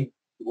today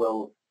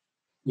will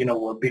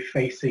be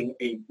facing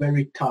a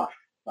very tough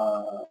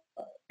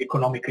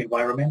economic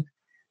environment.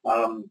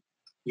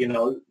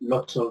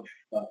 Lots of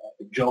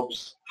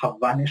jobs have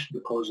vanished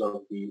because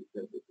of the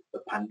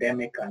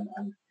pandemic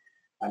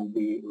and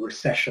the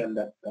recession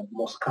that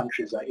most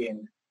countries are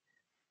in.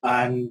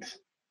 And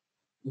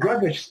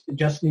graduates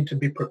just need to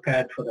be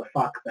prepared for the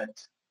fact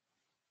that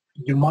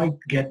you might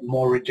get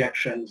more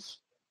rejections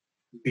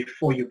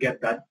before you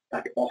get that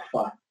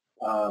offer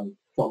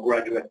for a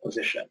graduate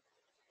position.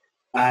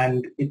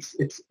 And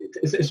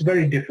it's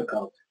very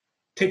difficult.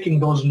 Taking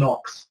those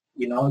knocks,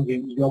 you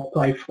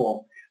apply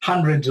for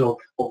hundreds of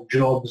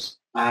jobs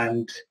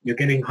and you're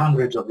getting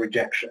hundreds of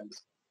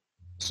rejections.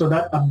 So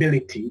that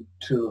ability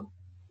to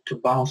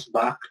bounce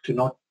back, to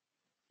not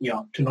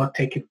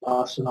take it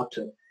personal,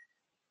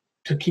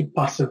 to keep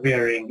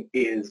persevering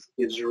is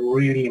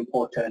really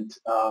important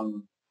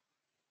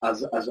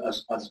as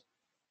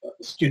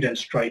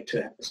students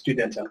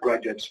and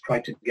graduates try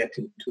to get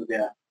into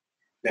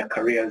their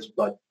careers,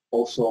 but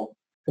also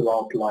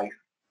throughout life.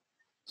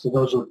 So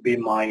those would be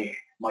my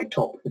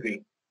top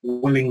three: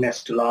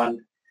 willingness to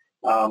learn,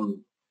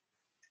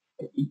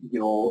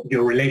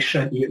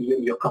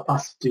 your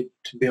capacity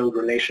to build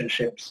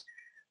relationships,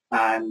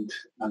 and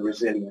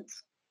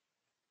resilience.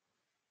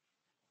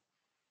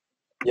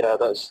 Yeah,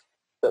 that's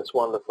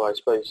wonderful. I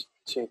suppose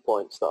 2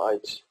 points that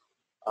I'd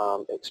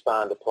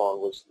expand upon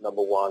was,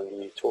 number one,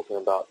 you talking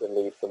about the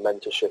need for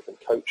mentorship and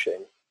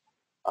coaching.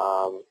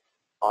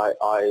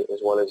 I, as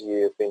well as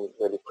you, have been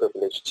really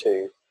privileged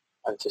to,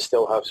 and to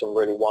still have some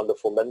really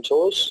wonderful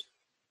mentors.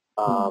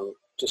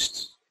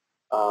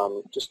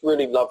 Just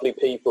really lovely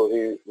people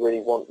who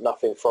really want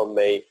nothing from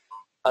me,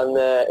 and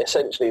they're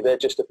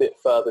just a bit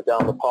further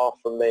down the path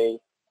from me,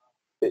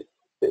 a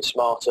bit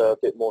smarter, a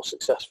bit more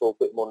successful,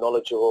 a bit more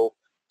knowledgeable,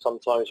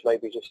 sometimes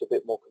maybe just a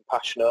bit more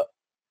compassionate,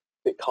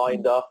 a bit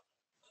kinder.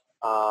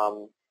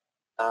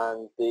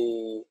 And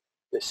the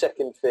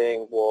second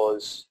thing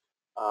was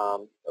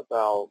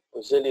about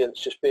resilience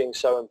just being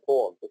so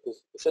important,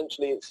 because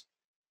essentially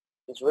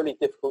it's really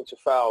difficult to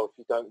fail if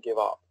you don't give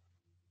up.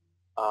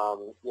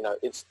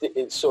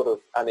 It's sort of,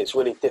 and it's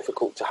really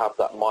difficult to have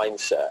that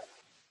mindset.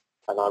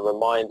 And I'm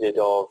reminded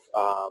of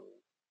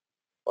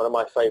one of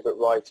my favorite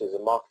writers, a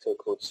marketer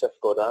called Seth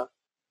Godin,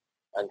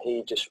 and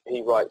he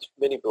writes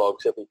mini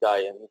blogs every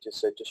day, and he just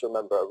said, just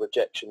remember, a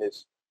rejection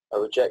is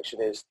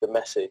the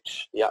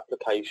message, the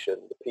application,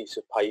 the piece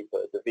of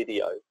paper, the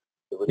video.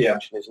 The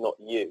rejection is not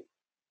you.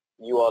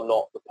 You are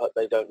not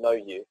they don't know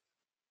you.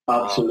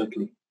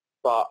 Absolutely.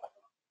 But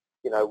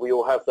we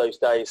all have those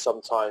days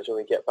sometimes when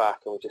we get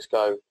back and we just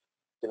go,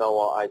 you know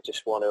what, I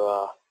just want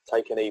to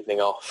take an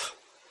evening off.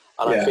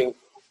 And I think,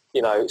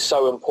 it's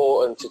so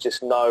important to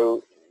just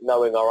knowing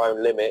our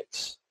own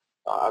limits.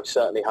 I've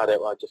certainly had it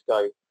where I just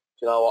go,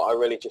 you know what, I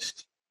really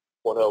just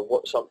want to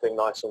watch something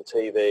nice on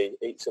TV,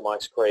 eat some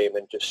ice cream,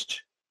 and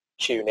just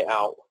tune it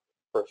out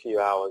for a few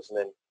hours and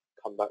then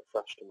come back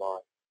fresh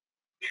tomorrow.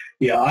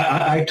 Yeah,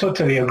 I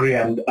totally agree.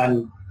 And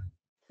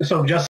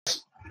so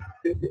just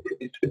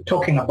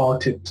talking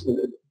about it,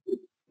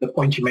 the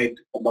point you made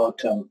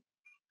about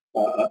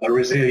a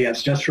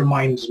resilience just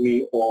reminds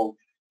me of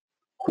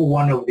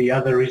one of the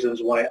other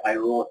reasons why I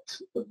wrote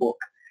the book,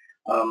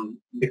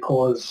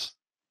 because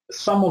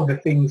some of the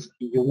things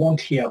you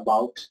won't hear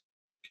about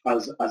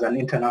as an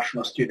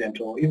international student,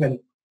 or even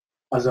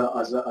as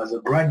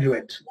a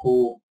graduate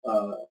who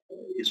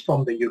is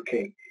from the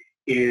UK,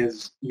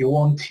 is you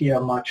won't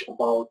hear much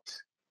about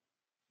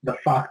the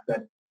fact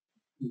that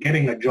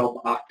getting a job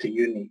after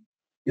uni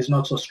is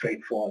not so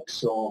straightforward.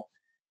 So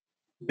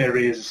there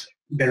is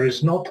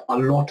not a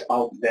lot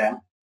out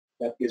there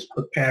that is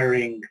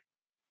preparing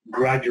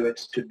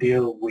graduates to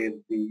deal with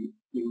the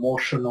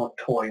emotional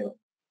toil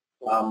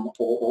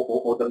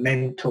or the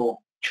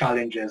mental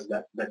challenges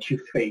that you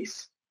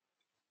face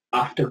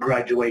after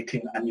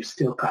graduating, and you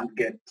still can't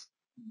get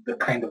the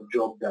kind of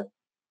job that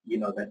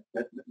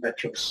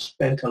that you've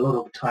spent a lot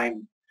of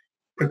time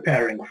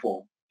preparing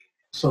for.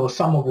 So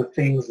some of the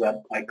things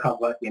that I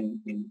cover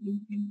in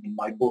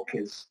my book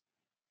is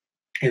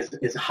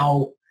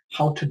how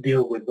to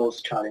deal with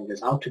those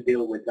challenges, how to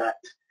deal with that.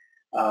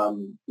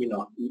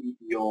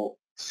 Your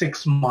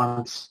 6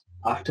 months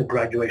after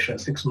graduation,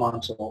 6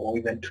 months or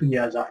even 2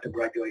 years after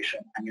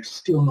graduation, and you're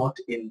still not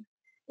in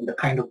the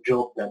kind of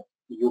job that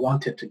you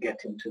wanted to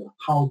get into.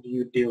 How do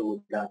you deal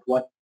with that?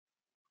 What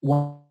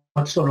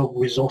sort of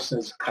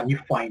resources can you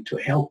find to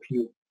help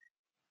you,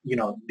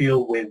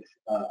 deal with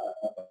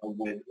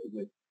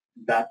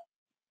that,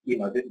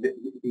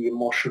 the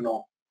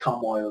emotional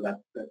turmoil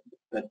that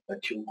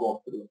you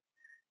go through.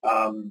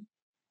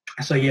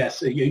 So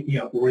yes,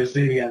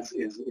 resilience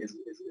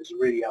is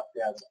really up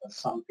there as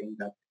something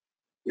that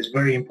is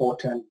very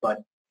important,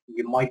 but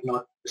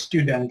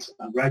students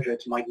and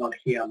graduates might not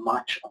hear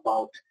much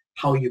about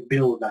how you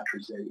build that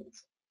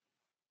resilience.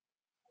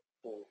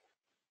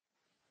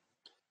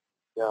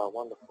 Yeah,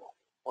 wonderful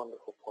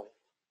point.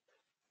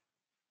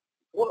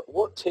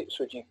 What tips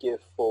would you give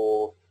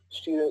for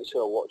students who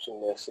are watching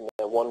this and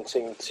they're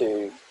wanting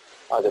to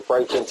either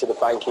break into the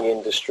banking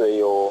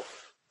industry or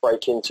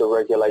break into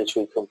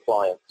regulatory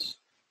compliance?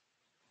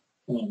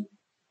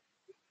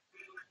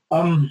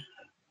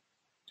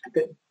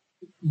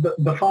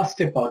 The first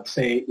tip I'd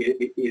say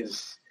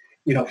is,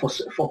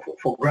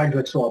 for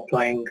graduates who are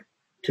applying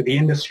to the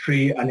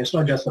industry, and it's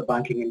not just the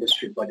banking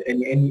industry, but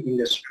any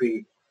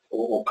industry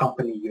or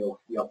company you're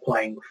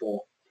applying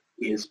for,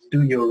 is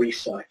do your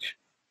research.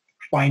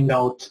 Find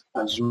out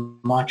as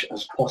much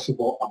as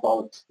possible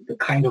about the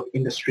kind of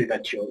industry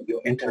that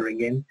you're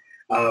entering in.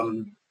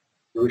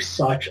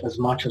 Research as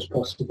much as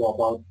possible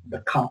about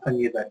the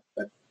company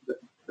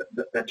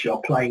that you're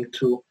applying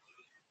to.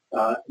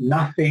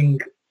 Nothing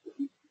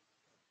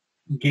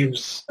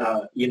gives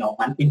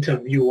an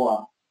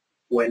interviewer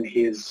when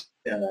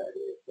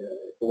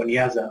when he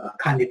has a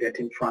candidate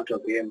in front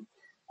of him,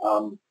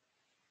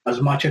 as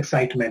much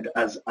excitement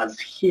as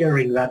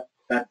hearing that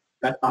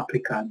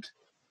applicant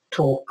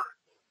talk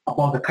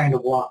about the kind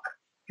of work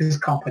his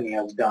company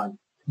has done,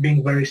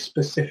 being very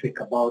specific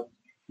about,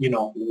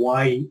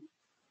 why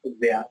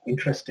they are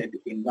interested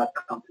in that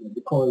company.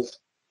 Because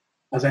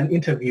as an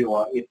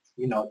interviewer,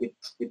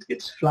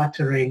 it's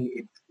flattering.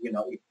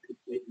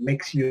 It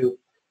makes you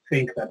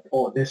think that,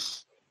 oh,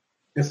 this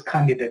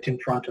candidate in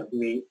front of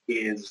me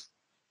is,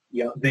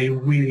 they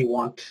really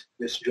want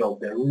this job.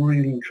 They're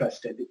really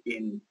interested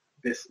in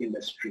this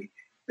industry.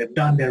 They've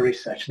done their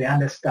research. They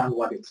understand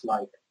what it's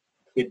like.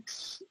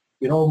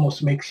 It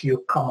almost makes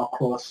you come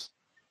across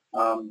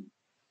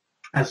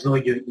as though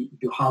you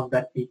have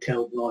that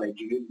detailed knowledge.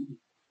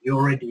 You're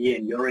already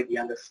in. You already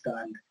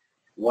understand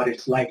what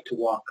it's like to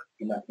work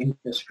in that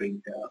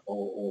industry,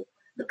 or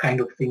the kind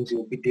of things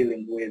you'll be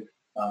dealing with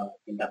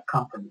in that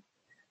company.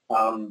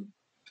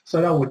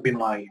 So that would be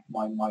my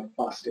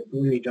first step.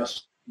 Really,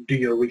 just do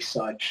your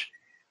research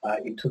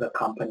into the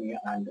company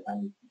and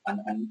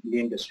the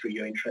industry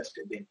you're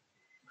interested in.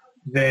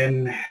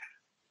 Then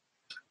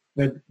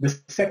the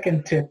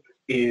second tip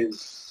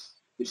is,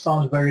 it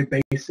sounds very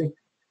basic,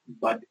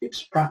 but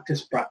it's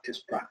practice,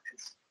 practice,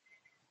 practice.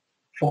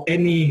 For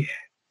any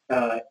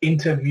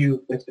interview,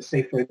 let's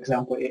say, for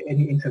example,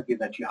 any interview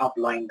that you have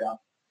lined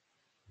up,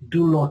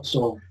 do lots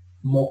of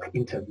mock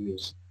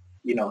interviews.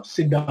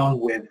 Sit down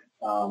with,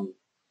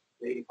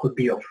 it could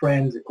be your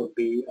friends, it could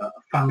be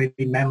family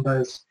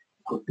members,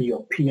 it could be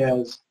your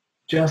peers.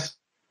 Just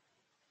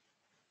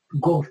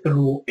go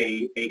through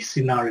a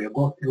scenario,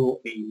 go through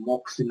a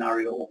mock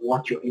scenario of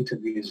what your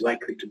interview is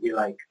likely to be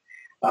like.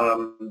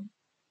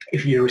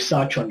 If you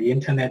research on the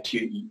internet,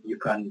 you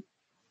can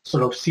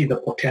sort of see the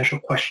potential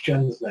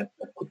questions that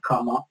could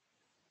come up.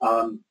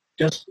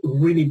 Just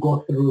really go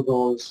through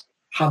those,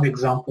 have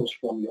examples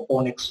from your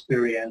own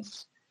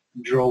experience,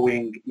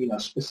 drawing,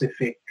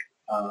 specific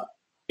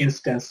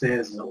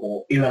instances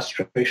or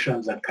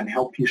illustrations that can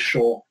help you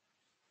show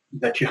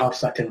that you have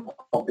certain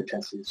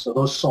competencies. So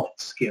those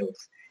soft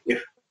skills.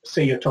 If,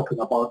 say, you're talking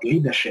about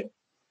leadership,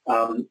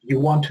 you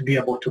want to be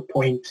able to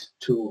point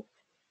to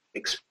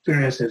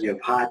experiences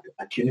you've had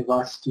at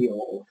university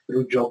or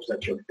through jobs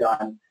that you've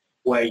done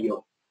where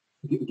you're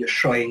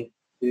showing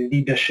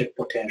leadership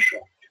potential,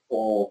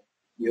 or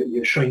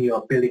you're showing your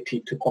ability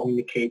to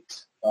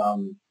communicate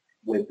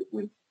with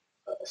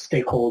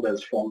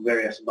stakeholders from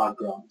various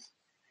backgrounds.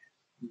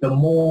 The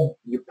more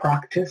you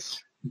practice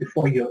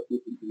before your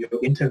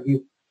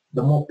interview,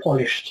 the more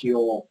polished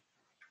your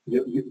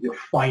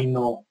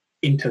final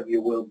interview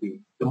will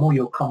be. The more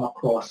you'll come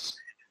across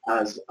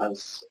as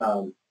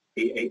a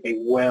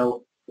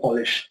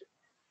well-polished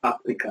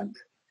applicant.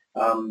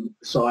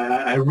 So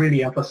I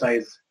really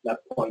emphasize that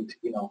point,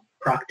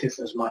 practice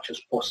as much as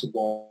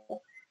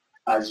possible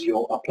as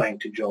you're applying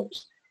to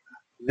jobs.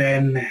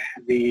 Then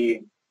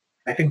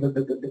I think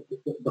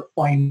the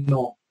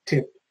final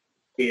tip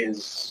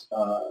is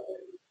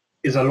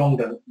along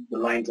the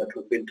lines that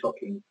we've been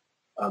talking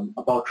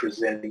about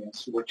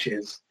resilience, which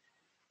is,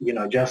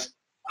 just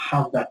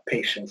have that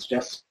patience,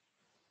 just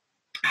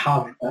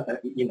have,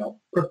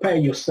 prepare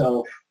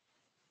yourself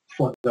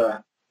for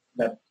that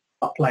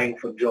applying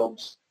for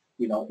jobs.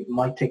 It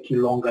might take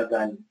you longer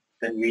than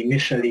you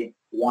initially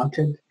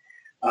wanted,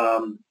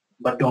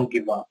 but don't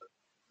give up.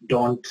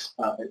 Don't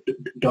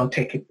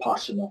take it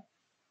personal.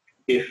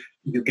 If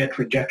you get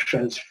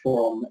rejections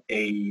from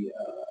a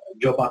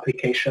job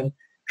application,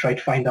 try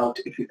to find out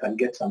if you can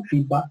get some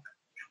feedback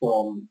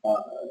from,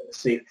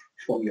 say,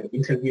 from your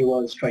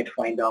interviewers. Try to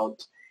find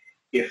out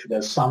if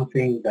there's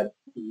something that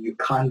you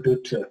can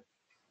do to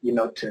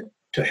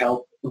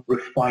help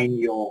refine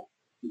your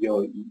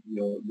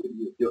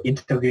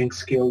interviewing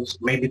skills.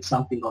 Maybe it's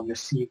something on your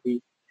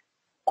CV.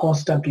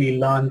 Constantly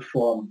learn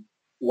from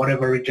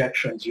whatever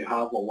rejections you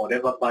have or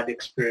whatever bad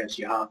experience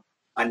you have,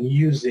 and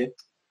use it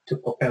to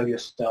propel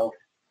yourself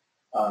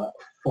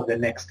for the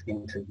next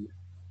interview.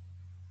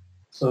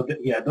 So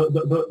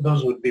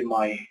those would be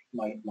my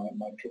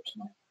tips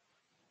now.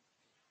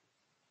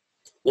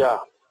 Yeah,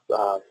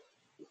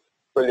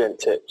 brilliant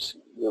tips.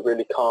 You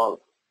really can't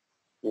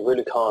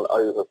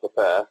over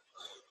prepare,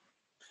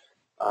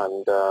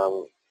 and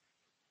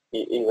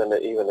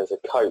even as a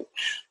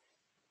coach,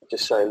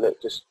 just say,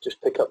 look,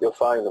 just pick up your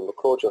phone and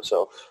record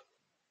yourself.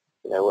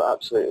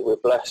 We're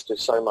blessed with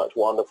so much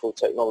wonderful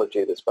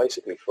technology that's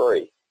basically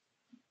free,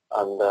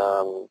 and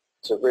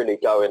to really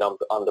go in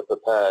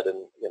underprepared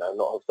and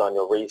not have done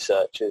your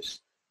research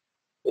is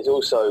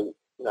also,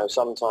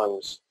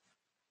 sometimes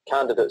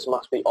candidates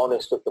must be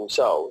honest with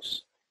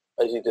themselves,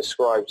 as you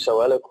described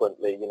so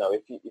eloquently.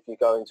 If you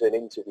go into an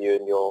interview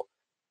and you're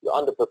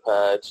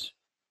underprepared,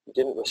 you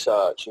didn't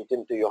research, you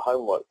didn't do your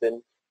homework,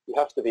 then you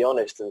have to be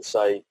honest and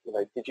say,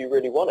 did you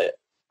really want it?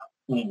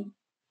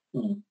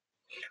 Mm-hmm.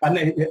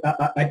 And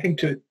I think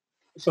to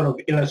sort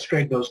of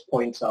illustrate those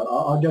points,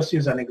 I'll just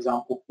use an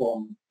example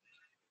from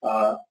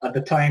at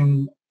the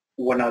time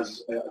when I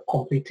was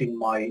completing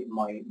my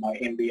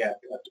MBA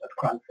at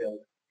Cranfield.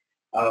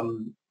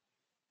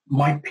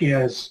 my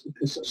peers,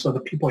 so the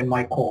people in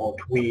my cohort,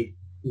 we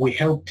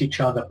helped each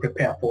other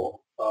prepare for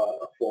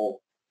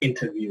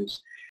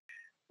interviews.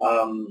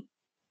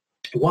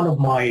 One of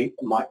my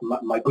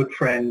good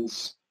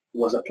friends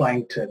was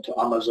applying to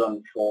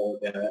Amazon for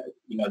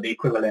the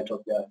equivalent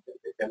of the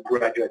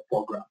graduate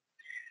program,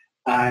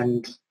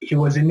 and he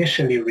was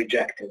initially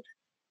rejected,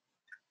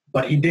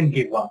 but he didn't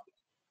give up.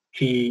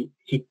 He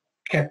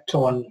kept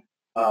on.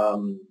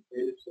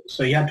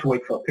 So he had to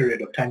wait for a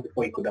period of time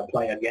before he could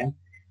apply again.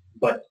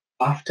 But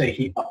after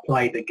he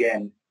applied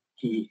again,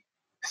 he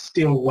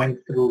still went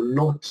through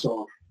lots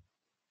of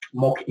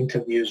mock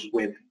interviews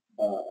with,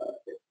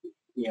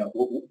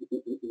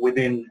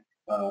 within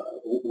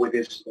with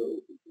his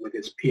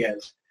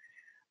peers,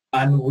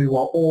 and we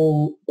were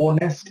all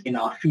honest in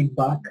our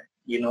feedback.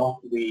 We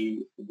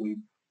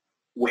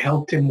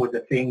helped him with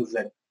the things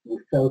that we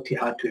felt he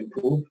had to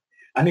improve,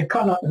 and it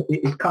can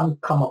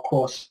come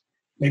across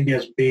maybe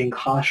as being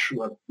harsh.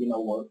 We're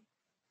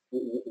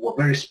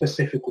very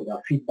specific with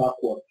our feedback.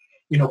 We're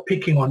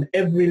picking on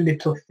every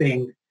little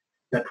thing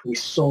that we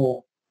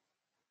saw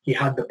he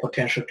had the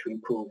potential to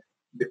improve,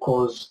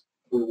 because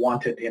we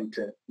wanted him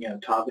to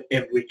have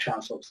every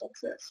chance of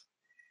success.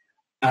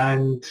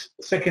 And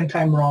second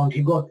time around,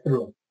 he got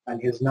through,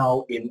 and he's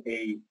now in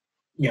a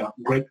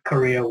great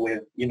career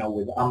with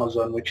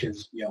Amazon, which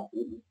is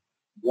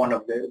one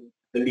of the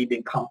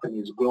leading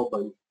companies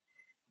globally.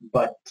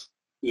 But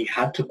he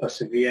had to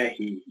persevere.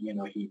 He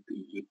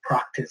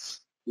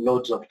practiced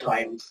loads of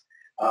times,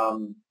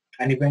 and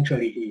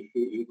eventually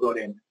he got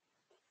in.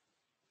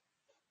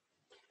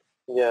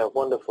 Yeah,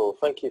 wonderful.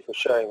 Thank you for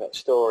sharing that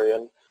story.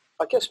 And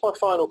I guess my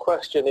final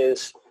question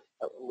is,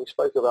 we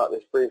spoke about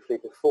this briefly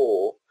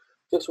before,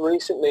 just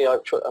recently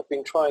I've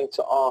been trying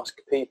to ask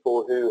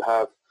people who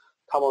have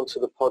come onto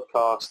the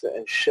podcast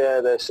and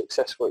share their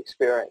successful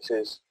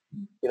experiences.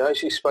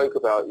 As you spoke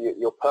about,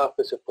 your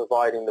purpose of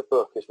providing the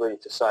book is really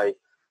to say,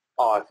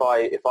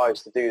 if I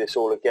was to do this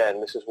all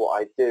again, this is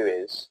what I'd do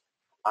is.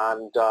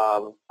 And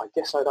I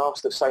guess I'd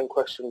ask the same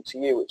question to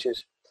you, which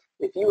is,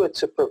 if you were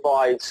to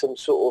provide some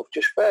sort of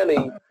just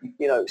fairly,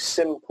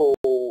 simple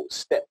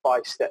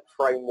step-by-step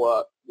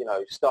framework,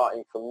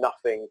 starting from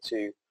nothing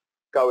to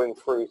going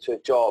through to a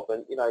job,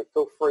 and,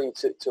 feel free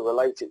to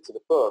relate it to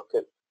the book.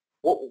 And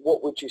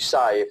what would you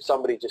say if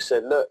somebody just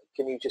said, look,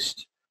 can you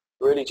just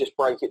really just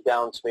break it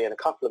down to me in a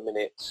couple of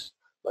minutes?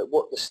 Like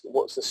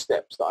what's the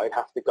steps that I'd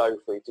have to go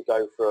through to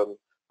go from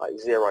like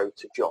zero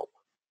to job?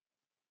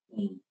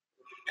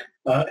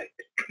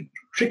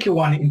 Tricky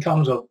one in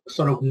terms of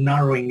sort of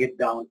narrowing it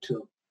down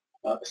to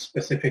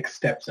specific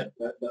steps that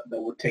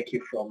would take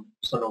you from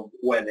sort of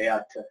where they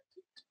are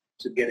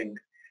to getting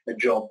a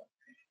job.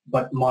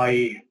 But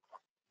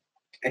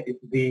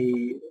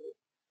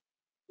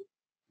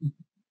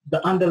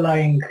the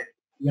underlying,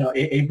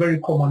 a very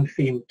common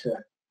theme to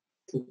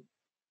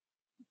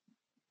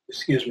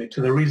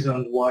the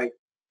reason why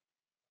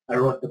I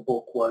wrote the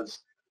book was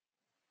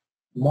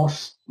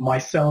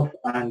myself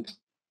and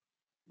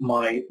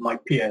my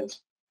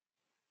peers,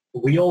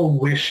 we all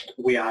wished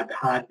we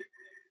had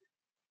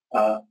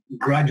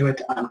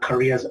graduate and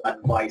careers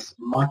advice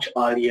much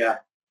earlier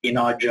in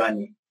our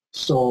journey.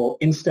 So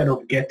instead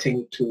of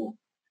getting to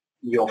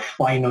your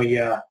final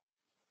year,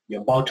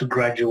 you're about to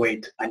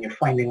graduate, and you're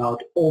finding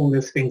out all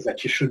these things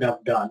that you should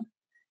have done,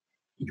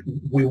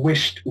 we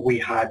wished we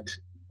had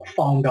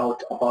found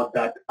out about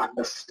that at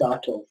the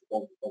start of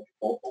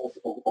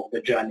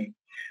the journey.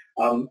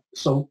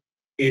 So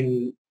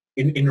in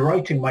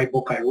writing my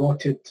book, I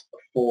wrote it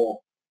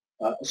for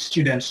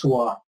students who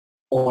are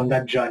on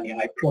that journey.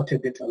 I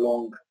plotted it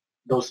along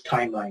those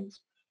timelines.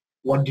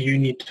 What do you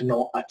need to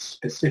know at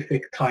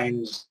specific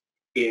times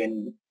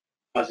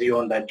as you're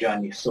on that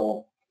journey?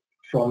 So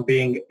from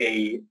being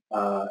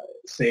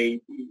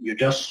say you're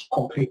just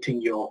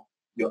completing your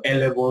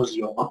A-levels,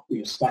 you're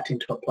starting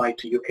to apply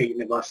to UK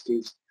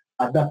universities.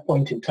 At that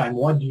point in time,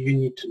 what do you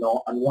need to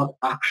know, and what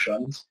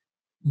actions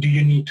do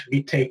you need to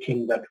be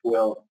taking that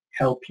will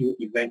help you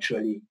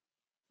eventually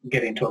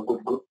get into a good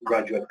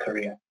graduate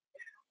career?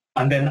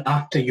 And then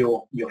after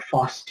your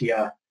first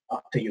year,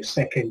 after your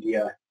second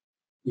year,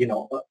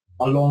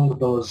 along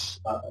those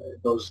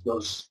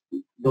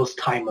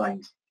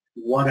timelines,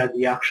 what are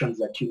the actions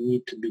that you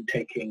need to be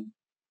taking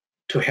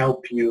to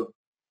help you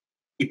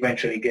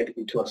eventually get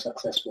into a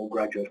successful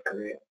graduate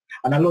career?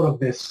 And a lot of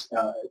this,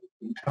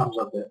 in terms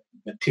of the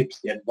tips,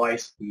 the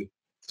advice, the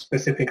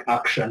specific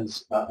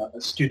actions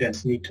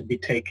students need to be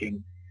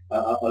taking,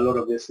 a lot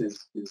of this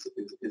is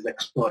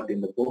explored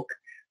in the book.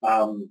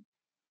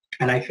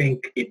 And I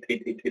think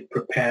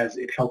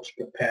it helps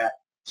prepare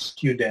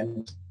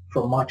students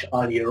from much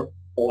earlier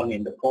on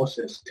in the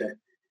process to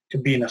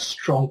be in a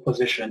strong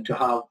position to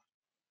have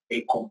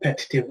a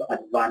competitive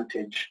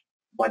advantage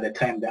by the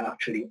time they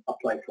actually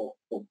apply for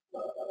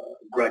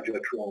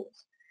graduate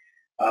roles.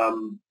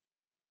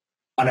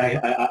 And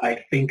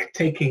I think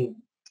taking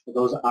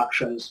those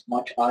actions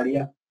much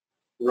earlier,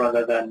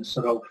 rather than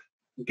sort of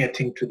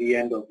getting to the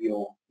end of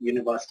your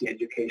university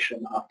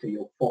education after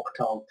you've forked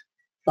out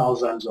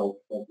thousands of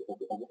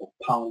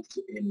pounds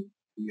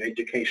your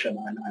education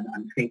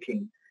and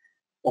thinking,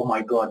 oh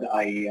my God,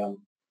 I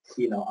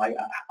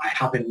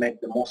haven't made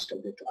the most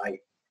of it.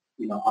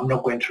 I'm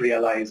not going to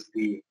realize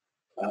a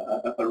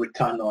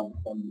return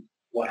on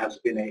what has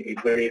been a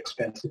very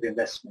expensive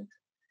investment.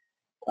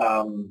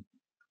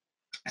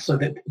 So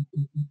that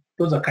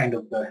those are kind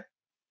of the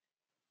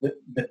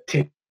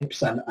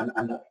tips and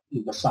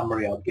the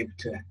summary I'll give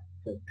to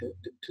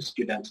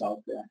students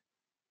out there.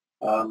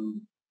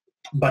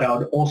 But I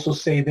would also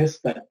say this,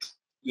 that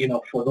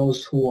for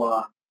those who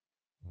are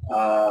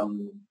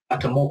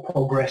at a more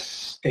progress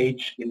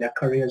stage in their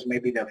careers,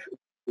 maybe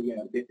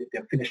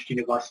they've finished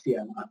university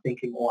and are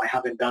thinking, oh, I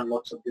haven't done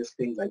lots of these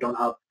things, I don't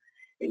have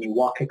any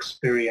work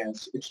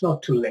experience. It's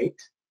not too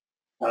late.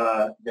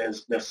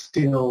 There's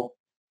still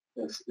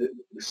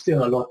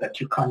a lot that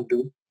you can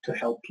do to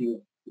help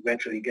you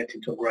eventually get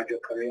into a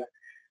graduate career.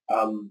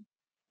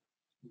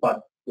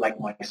 But like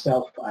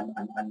myself and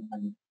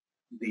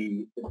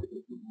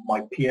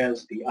my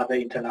peers, the other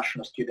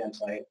international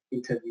students I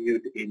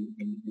interviewed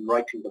in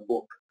writing the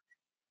book,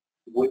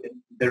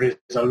 there is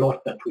a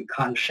lot that we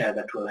can share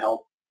that will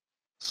help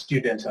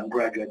students and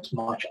graduates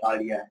much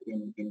earlier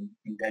in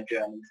their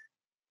journeys.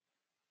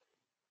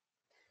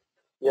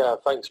 Yeah,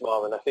 thanks,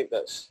 Marvin. I think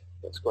that's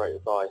great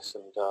advice,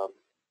 and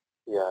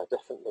yeah,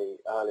 definitely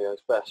earlier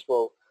is best.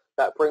 Well,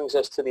 that brings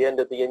us to the end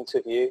of the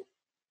interview.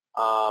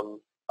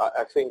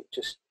 I think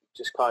just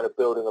kind of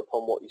building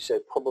upon what you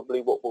said,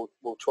 probably what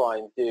we'll try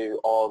and do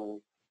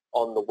on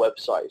the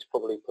website is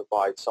probably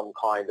provide some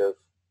kind of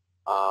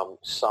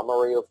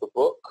summary of the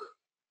book,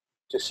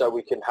 just so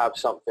we can have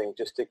something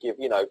just to give,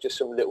 just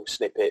some little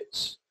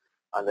snippets,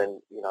 and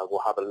then,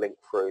 we'll have a link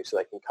through so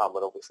they can come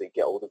and obviously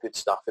get all the good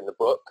stuff in the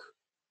book.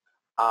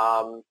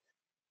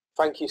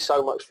 Thank you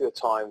so much for your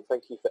time.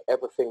 Thank you for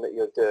everything that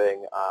you're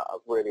doing. I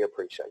really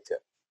appreciate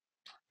it.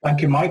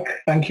 Thank you, Mike.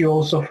 Thank you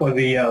also for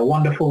the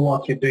wonderful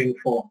work you're doing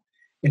for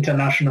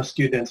international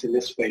students in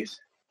this space.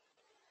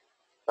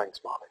 Thanks,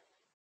 Marvin.